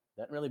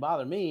 doesn't really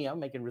bother me. I'm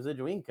making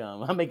residual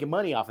income. I'm making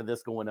money off of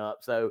this going up.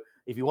 So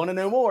if you want to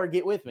know more,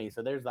 get with me.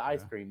 So there's the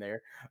ice Yeah. cream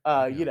there.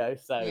 There you go.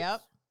 So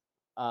Yep.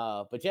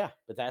 but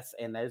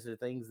those are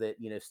things that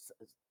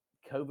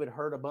COVID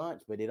hurt a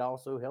bunch, but it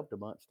also helped a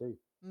bunch too.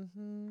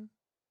 Mm-hmm.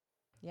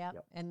 Yep.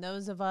 Yep. And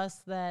those of us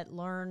that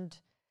learned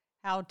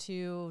how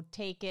to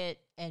take it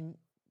and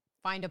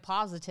find a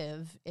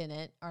positive in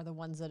it are the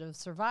ones that have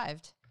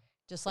survived.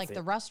 Just like That's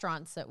the it.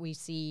 restaurants that we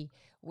see.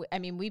 I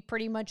mean, we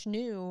pretty much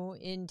knew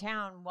in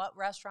town what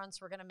restaurants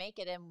were going to make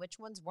it and which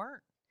ones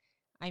weren't.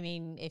 I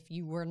mean, if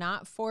you were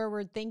not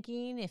forward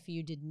thinking, if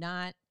you did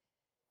not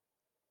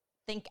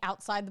think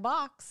outside the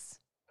box,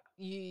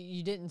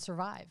 you didn't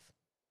survive.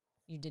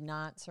 you did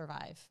not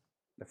survive.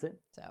 That's it.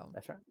 So,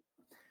 That's right.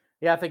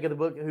 Yeah, I think of the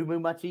book "Who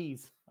Moved My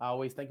Cheese." I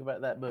always think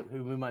about that book.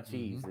 "Who Moved My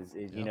Cheese"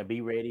 is Yep.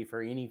 be ready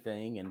for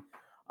anything, and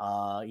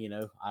I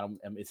don't.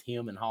 It's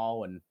him and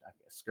Hall and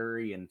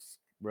Scurry and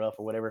Ruff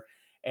or whatever.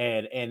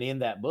 And in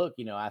that book,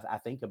 I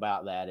think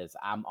about that as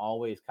I'm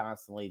always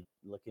constantly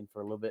looking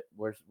for a little bit.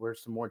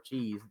 Where's some more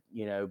cheese?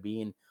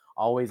 Being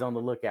always on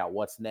the lookout.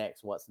 What's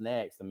next? What's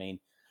next? I mean,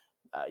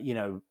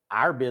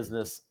 our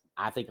business,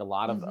 I think a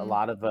lot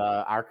of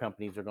our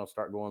companies are going to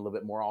start going a little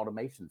bit more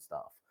automation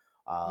stuff.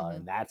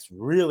 And that's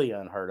really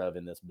unheard of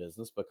in this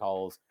business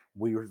because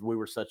we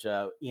were such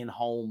a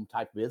in-home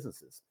type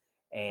businesses.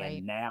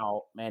 right.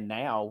 And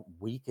now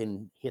we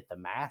can hit the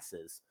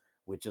masses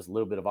with just a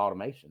little bit of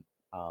automation.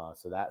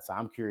 So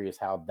I'm curious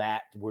how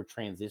that we're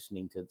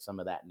transitioning to some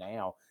of that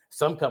now.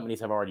 Some companies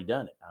have already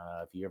done it.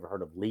 If you ever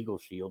heard of Legal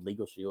Shield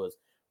is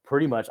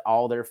pretty much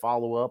all their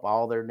follow up,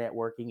 all their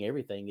networking,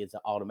 everything is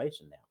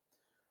automation now.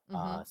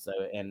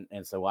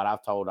 Mm-hmm. So what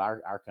I've told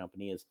our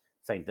company is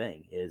same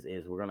thing is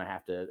we're going to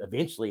have to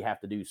eventually have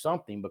to do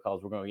something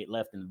because we're going to get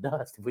left in the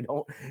dust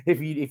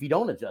if you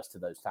don't adjust to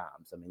those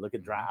times. I mean, look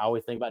at I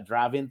always think about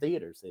drive-in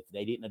theaters. If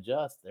they didn't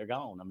adjust, they're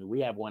gone. I mean,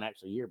 we have one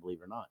actually here, believe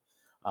it or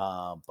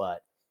not,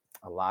 but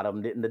a lot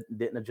of them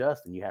didn't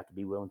adjust, and you have to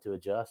be willing to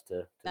adjust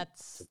to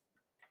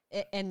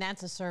And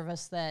that's a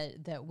service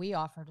that we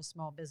offer to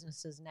small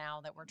businesses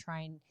now that we're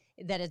trying,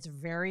 that it's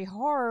very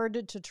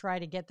hard to try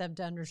to get them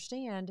to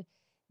understand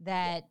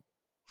that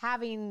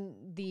having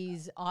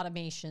these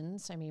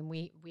automations. I mean,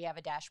 we have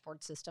a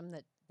dashboard system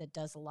that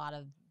does a lot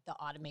of the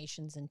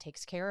automations and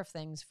takes care of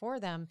things for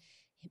them.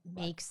 It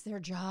makes their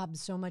job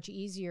so much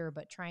easier,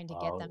 but trying to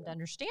get them to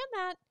understand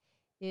that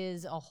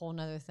is a whole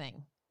nother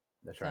thing.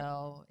 That's right.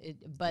 So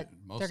but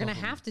Most they're going to of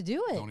them have to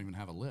do it. don't even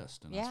have a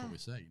list, and that's what we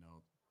say.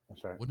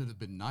 That's right. Wouldn't it have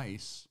been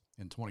nice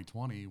in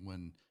 2020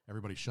 when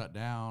everybody shut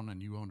down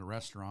and you owned a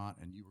restaurant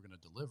and you were going to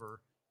deliver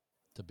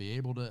to be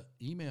able to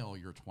email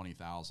your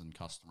 20,000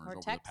 customers Or over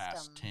the text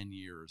past them. 10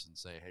 years and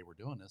say, hey, we're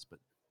doing this, but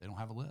they don't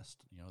have a list.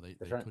 They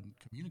right. couldn't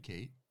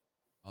communicate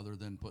other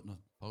than putting a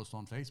post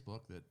on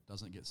Facebook that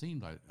doesn't get seen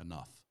by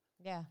enough.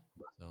 Yeah.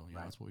 So,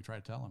 that's what we try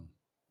to tell them.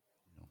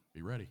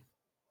 Be ready.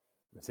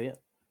 That's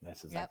it.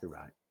 That's exactly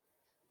right.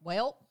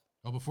 Well,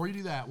 before you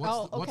do that,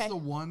 what's the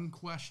one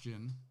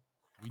question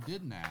we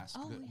didn't ask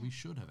that we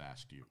should have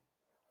asked you?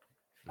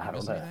 Did we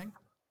miss anything?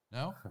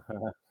 No?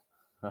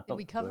 Did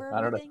we cover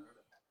I don't know. everything?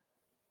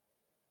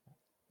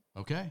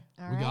 Okay.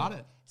 All we right. got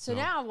it. So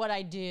now what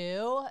I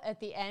do at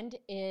the end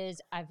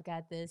is I've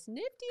got this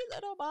nifty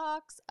little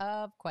box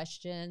of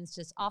questions,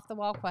 just off the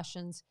wall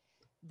questions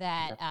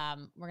that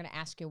we're going to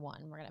ask you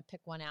one. We're going to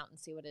pick one out and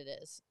see what it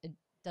is. It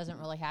doesn't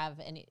really have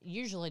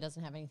usually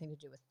doesn't have anything to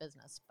do with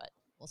business, but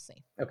we'll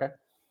see. Okay.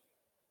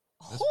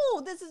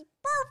 This is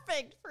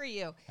perfect for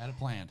you. Had it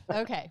planned.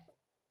 Okay.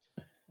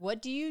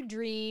 What do you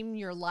dream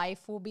your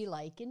life will be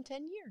like in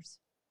 10 years?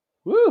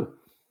 Woo!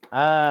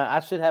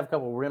 I should have a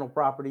couple rental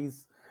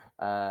properties.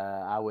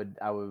 Let me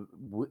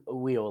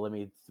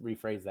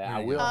rephrase that.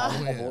 I will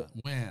have a couple.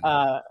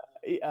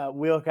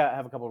 We'll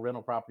have a couple of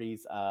rental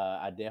properties.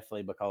 I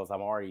definitely, because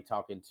I'm already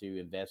talking to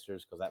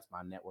investors, because that's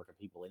my network of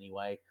people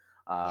anyway.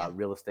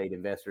 Real estate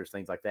investors,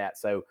 things like that.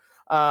 So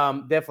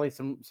definitely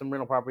some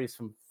rental properties,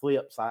 some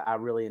flips. I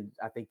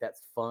think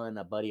that's fun.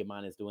 A buddy of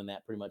mine is doing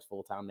that pretty much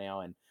full time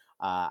now, and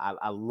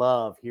I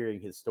love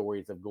hearing his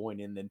stories of going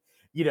in and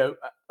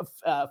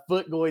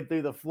foot going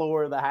through the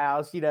floor of the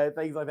house,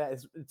 things like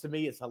that. To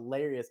me, it's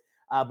hilarious.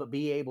 But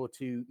be able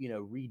to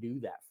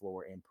redo that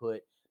floor and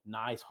put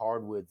nice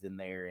hardwoods in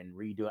there and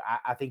redo it.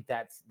 I think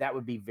that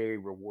would be very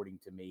rewarding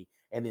to me.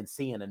 And then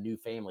seeing a new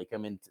family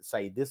come in to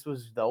say, this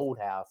was the old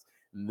house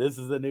and this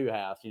is the new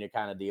house,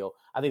 kind of deal.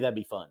 I think that'd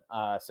be fun.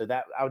 So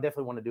that I would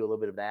definitely want to do a little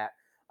bit of that.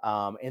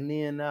 And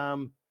then,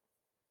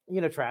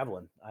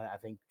 traveling. I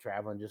think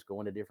traveling, just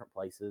going to different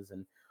places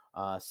and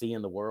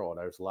seeing the world.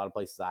 There's a lot of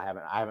places I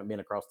haven't been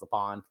across the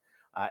pond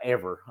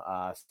ever.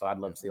 So I'd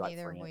love to see like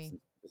France and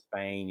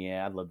Spain.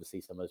 Yeah, I'd love to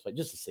see some of those places,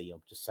 just to see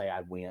them. Just say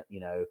I went.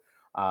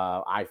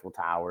 Eiffel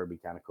Tower would be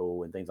kind of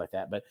cool and things like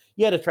that. But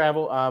yeah, to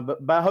travel.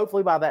 But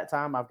hopefully by that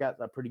time I've got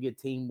a pretty good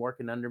team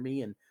working under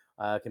me and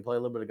can play a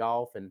little bit of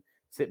golf and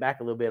sit back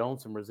a little bit on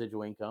some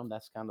residual income.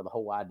 That's kind of the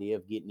whole idea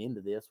of getting into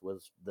this.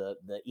 Was the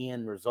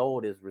end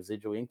result is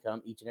residual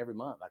income each and every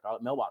month. I call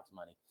it mailbox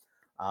money.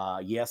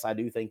 Yes, I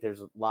do think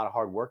there's a lot of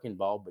hard work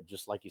involved, but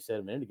just like you said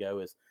a minute ago,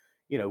 is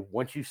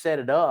once you set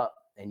it up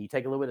and you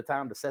take a little bit of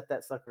time to set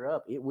that sucker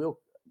up, it will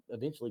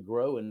eventually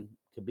grow and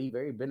could be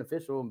very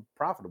beneficial and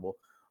profitable.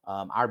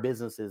 Our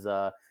business is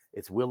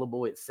it's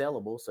willable, it's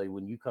sellable. So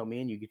when you come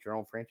in, you get your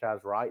own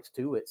franchise rights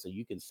to it, so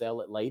you can sell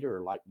it later.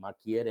 Or like my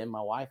kid and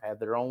my wife have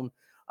their own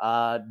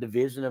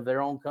division of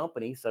their own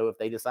company. So if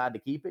they decide to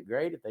keep it,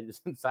 great. If they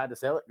just decide to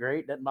sell it,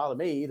 great. Doesn't bother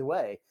me either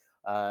way,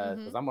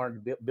 because I'm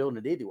already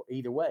building it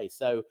either way.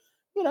 So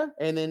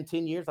and then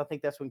 10 years, I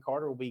think that's when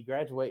Carter will be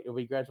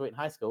graduating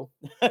high school.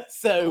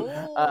 So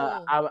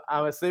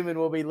I'm assuming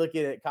we'll be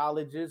looking at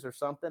colleges or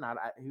something.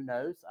 Who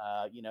knows?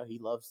 He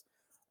loves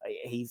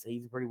he's a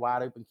pretty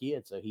wide open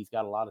kid, so he's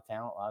got a lot of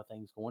talent, a lot of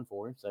things going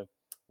for him. So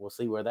we'll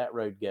see where that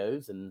road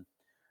goes. And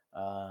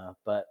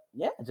but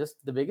yeah,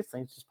 just the biggest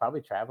thing is just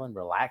probably traveling,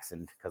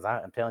 relaxing, because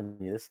I'm telling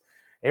you this.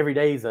 Every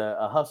day is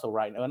a hustle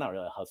right now. Well, not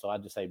really a hustle. I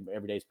just say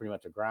every day is pretty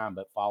much a grind,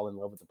 but fall in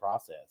love with the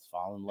process,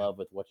 fall in Yep. love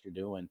with what you're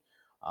doing.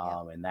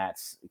 Yep. And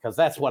that's because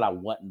that's what I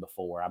wasn't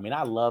before. I mean,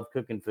 I love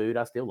cooking food.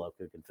 I still love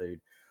cooking food.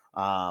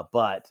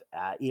 But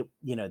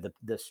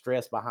the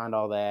stress behind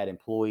all that,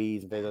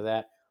 employees and things like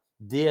that.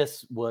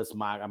 This was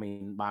my, I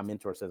mean, my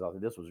mentor says, "Oh,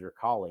 this was your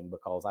calling,"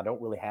 because I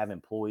don't really have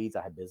employees.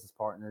 I have business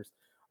partners.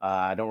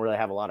 I don't really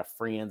have a lot of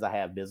friends. I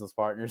have business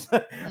partners. So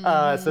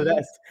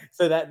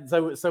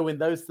Mm-hmm. so when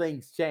those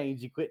things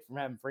change, you quit from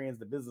having friends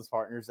to business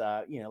partners.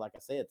 Like I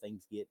said,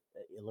 things get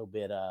a little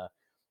bit.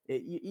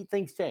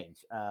 Things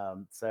change.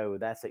 So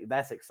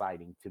that's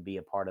exciting to be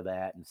a part of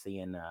that and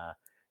seeing.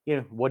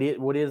 What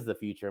is the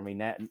future? I mean,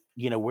 that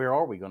where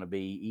are we going to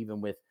be? Even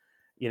with,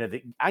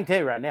 I can tell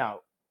you right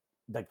now,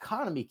 the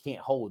economy can't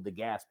hold the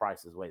gas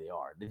prices the way they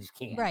are. They just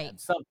can't. Right. And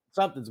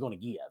something's going to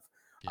give.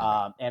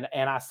 Yeah. And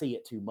I see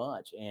it too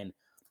much. And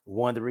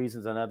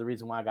another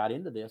reason why I got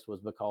into this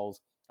was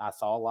because I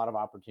saw a lot of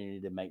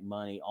opportunity to make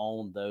money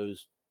on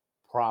those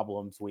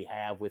problems we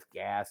have with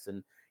gas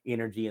and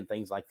energy and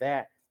things like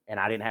that. And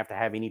I didn't have to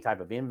have any type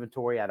of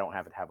inventory. I don't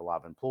have to have a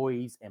lot of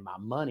employees. And my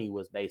money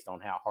was based on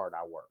how hard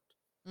I worked.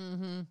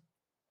 Mm-hmm.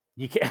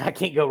 I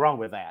can't go wrong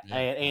with that. Yeah,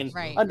 And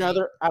Right. absolutely.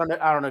 another, I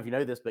don't know if you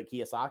know this, but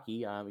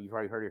Kiyosaki, you've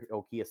probably heard of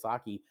old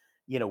Kiyosaki.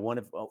 One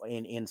of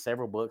in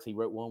several books, he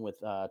wrote one with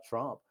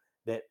Trump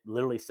that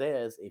literally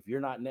says, if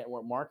you're not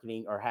network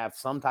marketing or have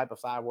some type of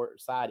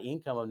side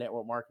income of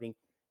network marketing,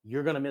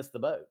 you're going to miss the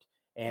boat.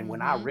 And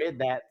when I Mm-hmm. read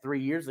that 3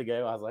 years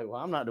ago, I was like,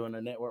 well, I'm not doing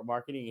a network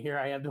marketing. And here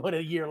I am doing it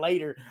a year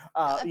later,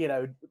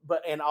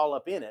 but and all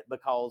up in it,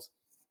 because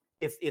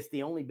it's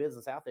the only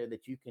business out there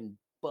that you can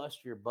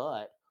bust your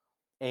butt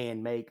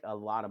and make a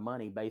lot of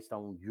money based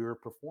on your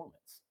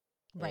performance.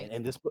 And Right.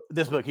 and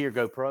this book here,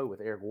 Go Pro with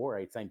Eric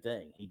Worre, same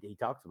thing. He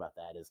talks about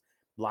that. Is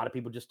a lot of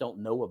people just don't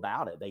know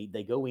about it.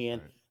 They go in,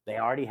 Right. they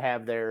already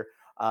have their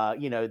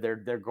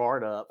their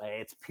guard up.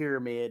 It's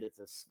pyramid.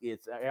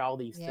 It's all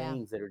these Yeah.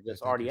 things that are They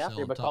just think already you're out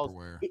there selling because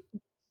Tupperware.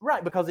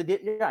 right, because it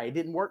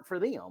didn't work for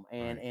them.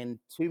 And Right. and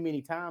too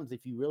many times,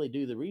 if you really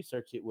do the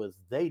research, it was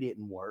they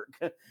didn't work.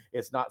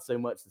 It's not so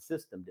much the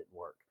system didn't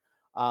work.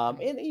 Right.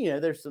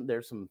 And there's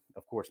some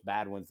of course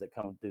bad ones that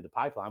come through the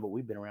pipeline, but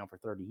we've been around for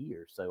 30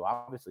 years, so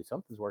obviously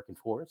something's working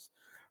for us.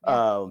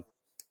 Yeah.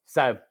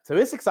 So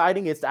it's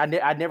exciting.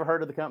 I'd never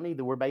heard of the company.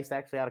 That we're based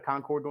actually out of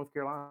Concord, North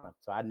Carolina,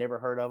 so I'd never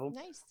heard of them.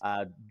 Nice.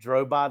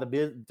 Drove by the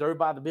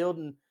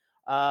building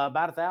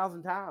about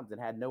 1,000 times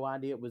and had no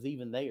idea it was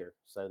even there.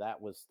 So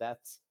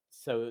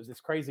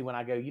it's crazy when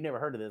I go, you never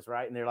heard of this,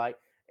 right? And they're like,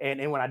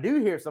 and when I do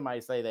hear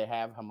somebody say they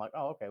have, I'm like,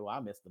 oh, okay, well, I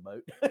missed the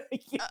boat.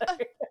 You Uh, know?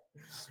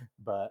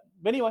 But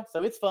anyway,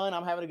 so it's fun.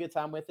 I'm having a good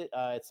time with it.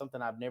 It's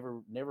something I've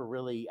never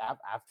really.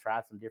 I've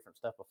tried some different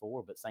stuff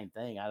before, but same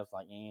thing. I was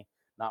like,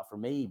 not for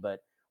me.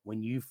 But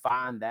when you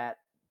find that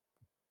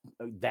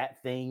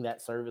thing,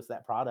 that service,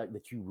 that product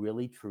that you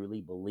really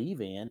truly believe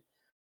in,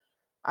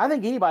 I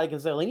think anybody can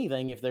sell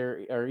anything if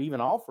they're or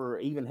even offer,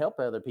 even help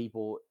other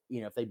people.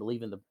 If they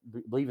believe in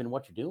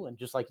what you're doing,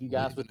 just like you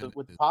guys Believing in it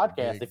with the is a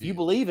podcast. big If you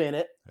deal. believe in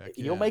it, Heck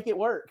you'll yeah. make it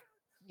work.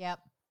 yep.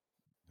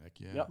 Heck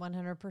yeah. Yep.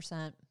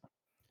 100%.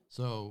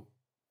 So,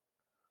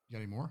 you got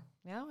any more?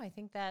 No, I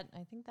think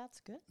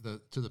that's good.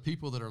 To the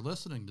people that are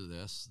listening to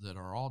this that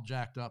are all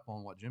jacked up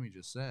on what Jimmy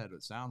just said,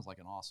 it sounds like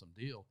an awesome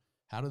deal.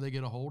 How do they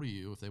get a hold of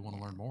you if they want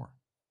to learn more?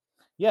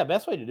 Yeah,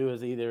 best way to do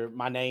is either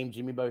my name,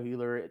 Jimmy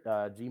Boheler at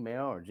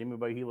Gmail, or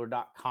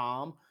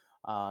jimmyboheler.com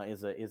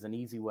is an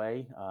easy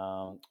way.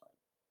 I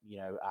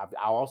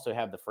also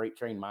have the Freight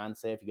Train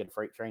Mindset. If you go to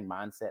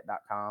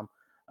freighttrainmindset.com,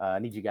 I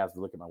need you guys to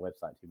look at my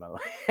website too, by the way.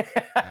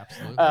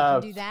 Absolutely. I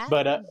can do that.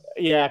 But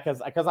yeah,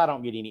 because I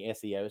don't get any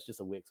SEO. It's just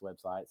a Wix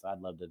website, so I'd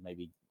love to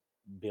maybe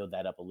build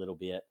that up a little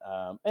bit.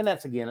 And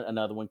that's again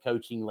another one.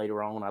 Coaching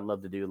later on, I'd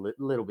love to do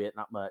a little bit,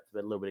 not much, but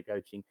a little bit of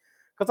coaching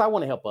because I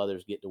want to help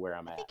others get to where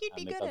I'm I at. think you'd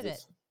be good Because at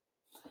it.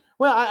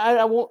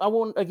 well, I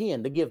want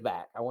again to give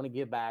back. I want to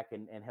give back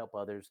and help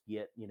others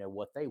get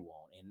what they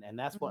want, and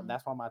Mhm.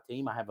 that's why my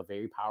team. I have a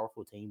very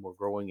powerful team. We're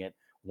growing at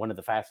one of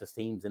the fastest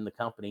teams in the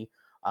company,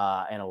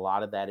 and a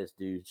lot of that is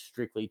due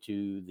strictly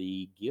to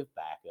the give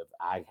back of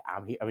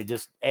I'm here. I mean,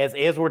 just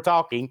as we're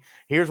talking,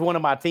 here's one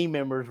of my team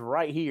members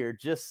right here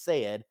just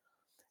said,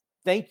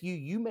 "Thank you.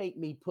 You make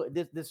me put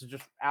this. This is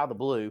just out of the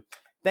blue.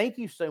 Thank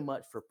you so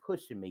much for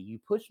pushing me. You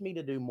push me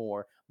to do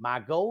more. My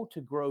goal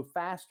to grow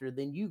faster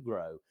than you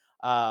grow,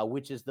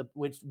 which is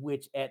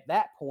which at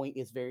that point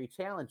is very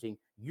challenging.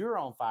 You're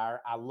on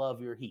fire. I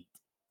love your heat.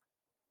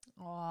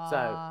 So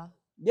Aw.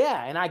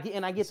 yeah, and I get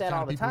That's the that kind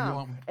all of the people you time.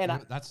 want. And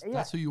yeah,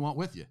 That's who you want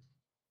with you.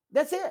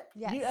 that's it.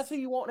 That's who Yes.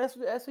 you want.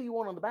 That's who you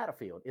want on the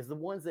battlefield. Is the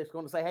ones that's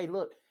going to say, "Hey,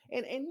 look,"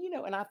 and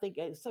I think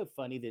it's so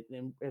funny that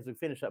as we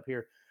finish up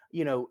here,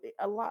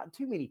 a lot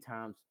too many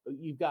times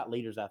you've got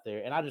leaders out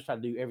there, and I just try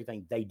to do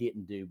everything they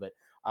didn't do, but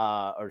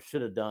or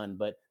should have done,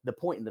 but the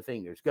pointing the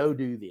fingers, go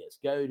do this,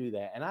 go do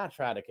that. And I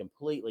try to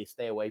completely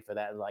stay away from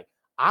that. Like,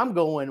 I'm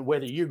going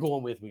whether you're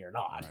going with me or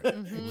not, Right.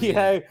 Mhm. you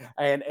know.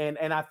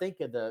 And I think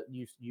of the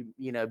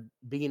you know,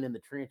 being in the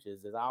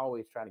trenches is I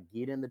always try to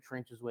get in the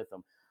trenches with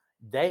them.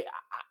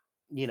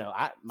 You know,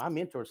 my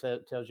mentor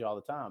tells you all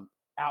the time,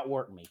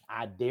 outwork me,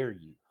 I dare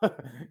you.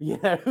 You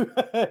know,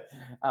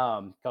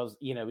 because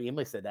you know,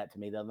 Emily said that to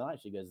me the other night.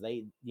 She goes,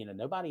 you know,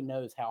 nobody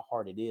knows how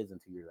hard it is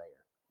until you're there.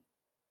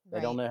 They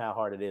don't Right. know how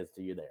hard it is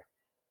till you're there.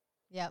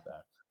 Yep. So,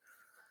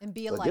 And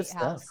be a but good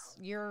stuff. lighthouse.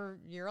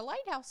 You're a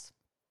lighthouse.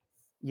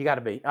 You got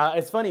to be.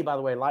 It's funny, by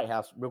the way.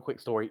 Lighthouse. Real quick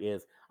story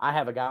is I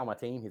have a guy on my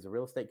team. He's a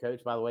real estate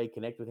coach, by the way.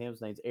 Connect with him.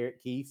 His name's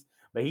Eric Keese,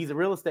 but he's a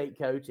real estate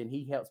coach and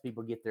he helps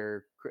people get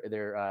their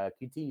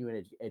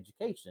continuing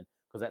education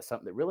because that's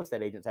something that real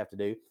estate agents have to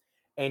do.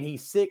 And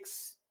he's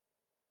 6'10",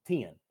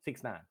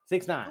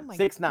 6'9", Oh my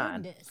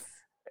 6'9". goodness.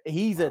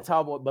 He's Wow. a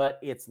tall boy, but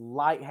it's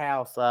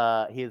Lighthouse.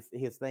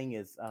 His thing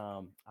is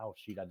oh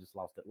shoot, I just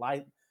lost it.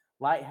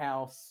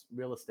 Lighthouse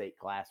real estate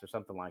class or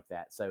something like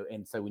that. So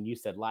when you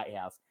said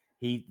Lighthouse,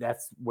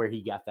 that's where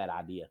he got that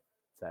idea.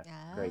 So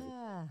crazy.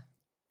 Ah,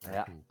 Very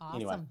Yeah. cool. awesome.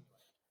 Anyway.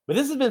 But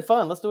this has been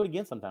fun. Let's do it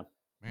again sometime.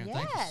 Man,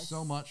 thank you so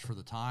Yes. much for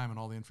the time and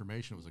all the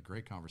information. It was a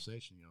great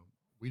conversation. You know,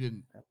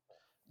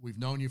 we've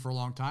known you for a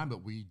long time,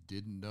 but we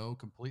didn't know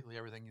completely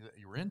everything that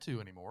you were into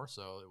anymore.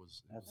 So it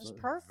was Absolutely.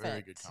 a very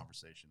good Perfect.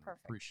 conversation.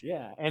 Perfect. Appreciate it.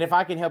 Yeah, and if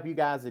I can help you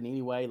guys in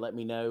any way, let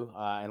me know.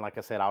 And like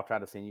I said, I'll try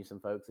to send you some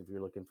folks if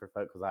you're looking for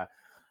folks because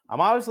I'm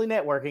obviously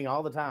networking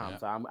all the time, Yeah.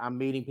 so I'm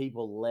meeting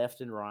people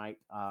left and right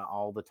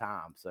all the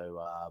time.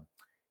 So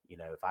you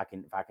know, if I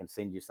can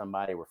send you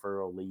somebody,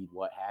 referral lead,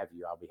 what have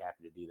you, I'll be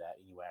happy to do that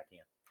any way I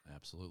can.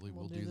 Absolutely.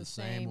 We'll We'll do do the the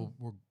same. same.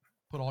 We'll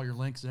put all your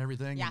links and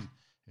everything. Yeah.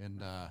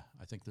 And I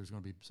think there's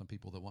going to be some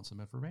people that want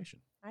some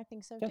information. I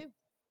think so Okay. too.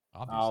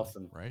 Obviously.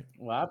 Awesome. Right?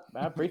 Well,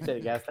 I appreciate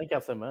it, guys. Thank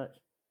y'all so much.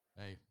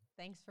 Hey,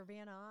 Thanks for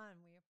being on.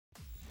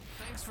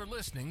 Thanks for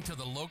listening to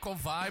the Local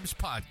Vibes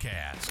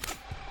Podcast.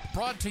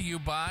 Brought to you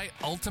by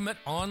Ultimate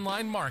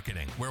Online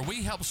Marketing, where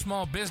we help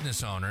small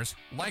business owners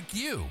like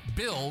you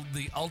build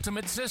the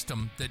ultimate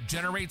system that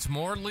generates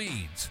more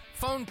leads,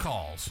 phone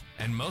calls,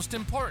 and most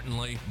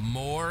importantly,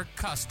 more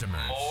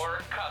customers.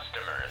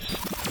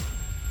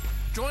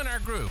 Join our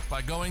group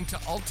by going to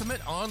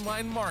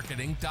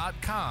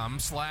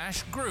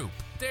ultimateonlinemarketing.com/group.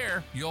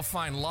 There, you'll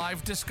find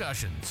live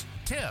discussions,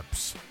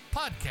 tips,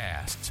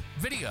 podcasts,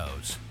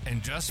 videos,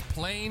 and just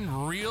plain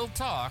real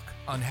talk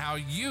on how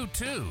you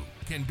too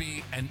can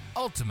be an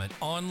ultimate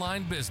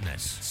online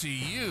business. See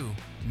you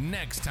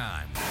next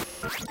time.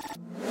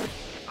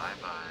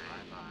 Bye-bye.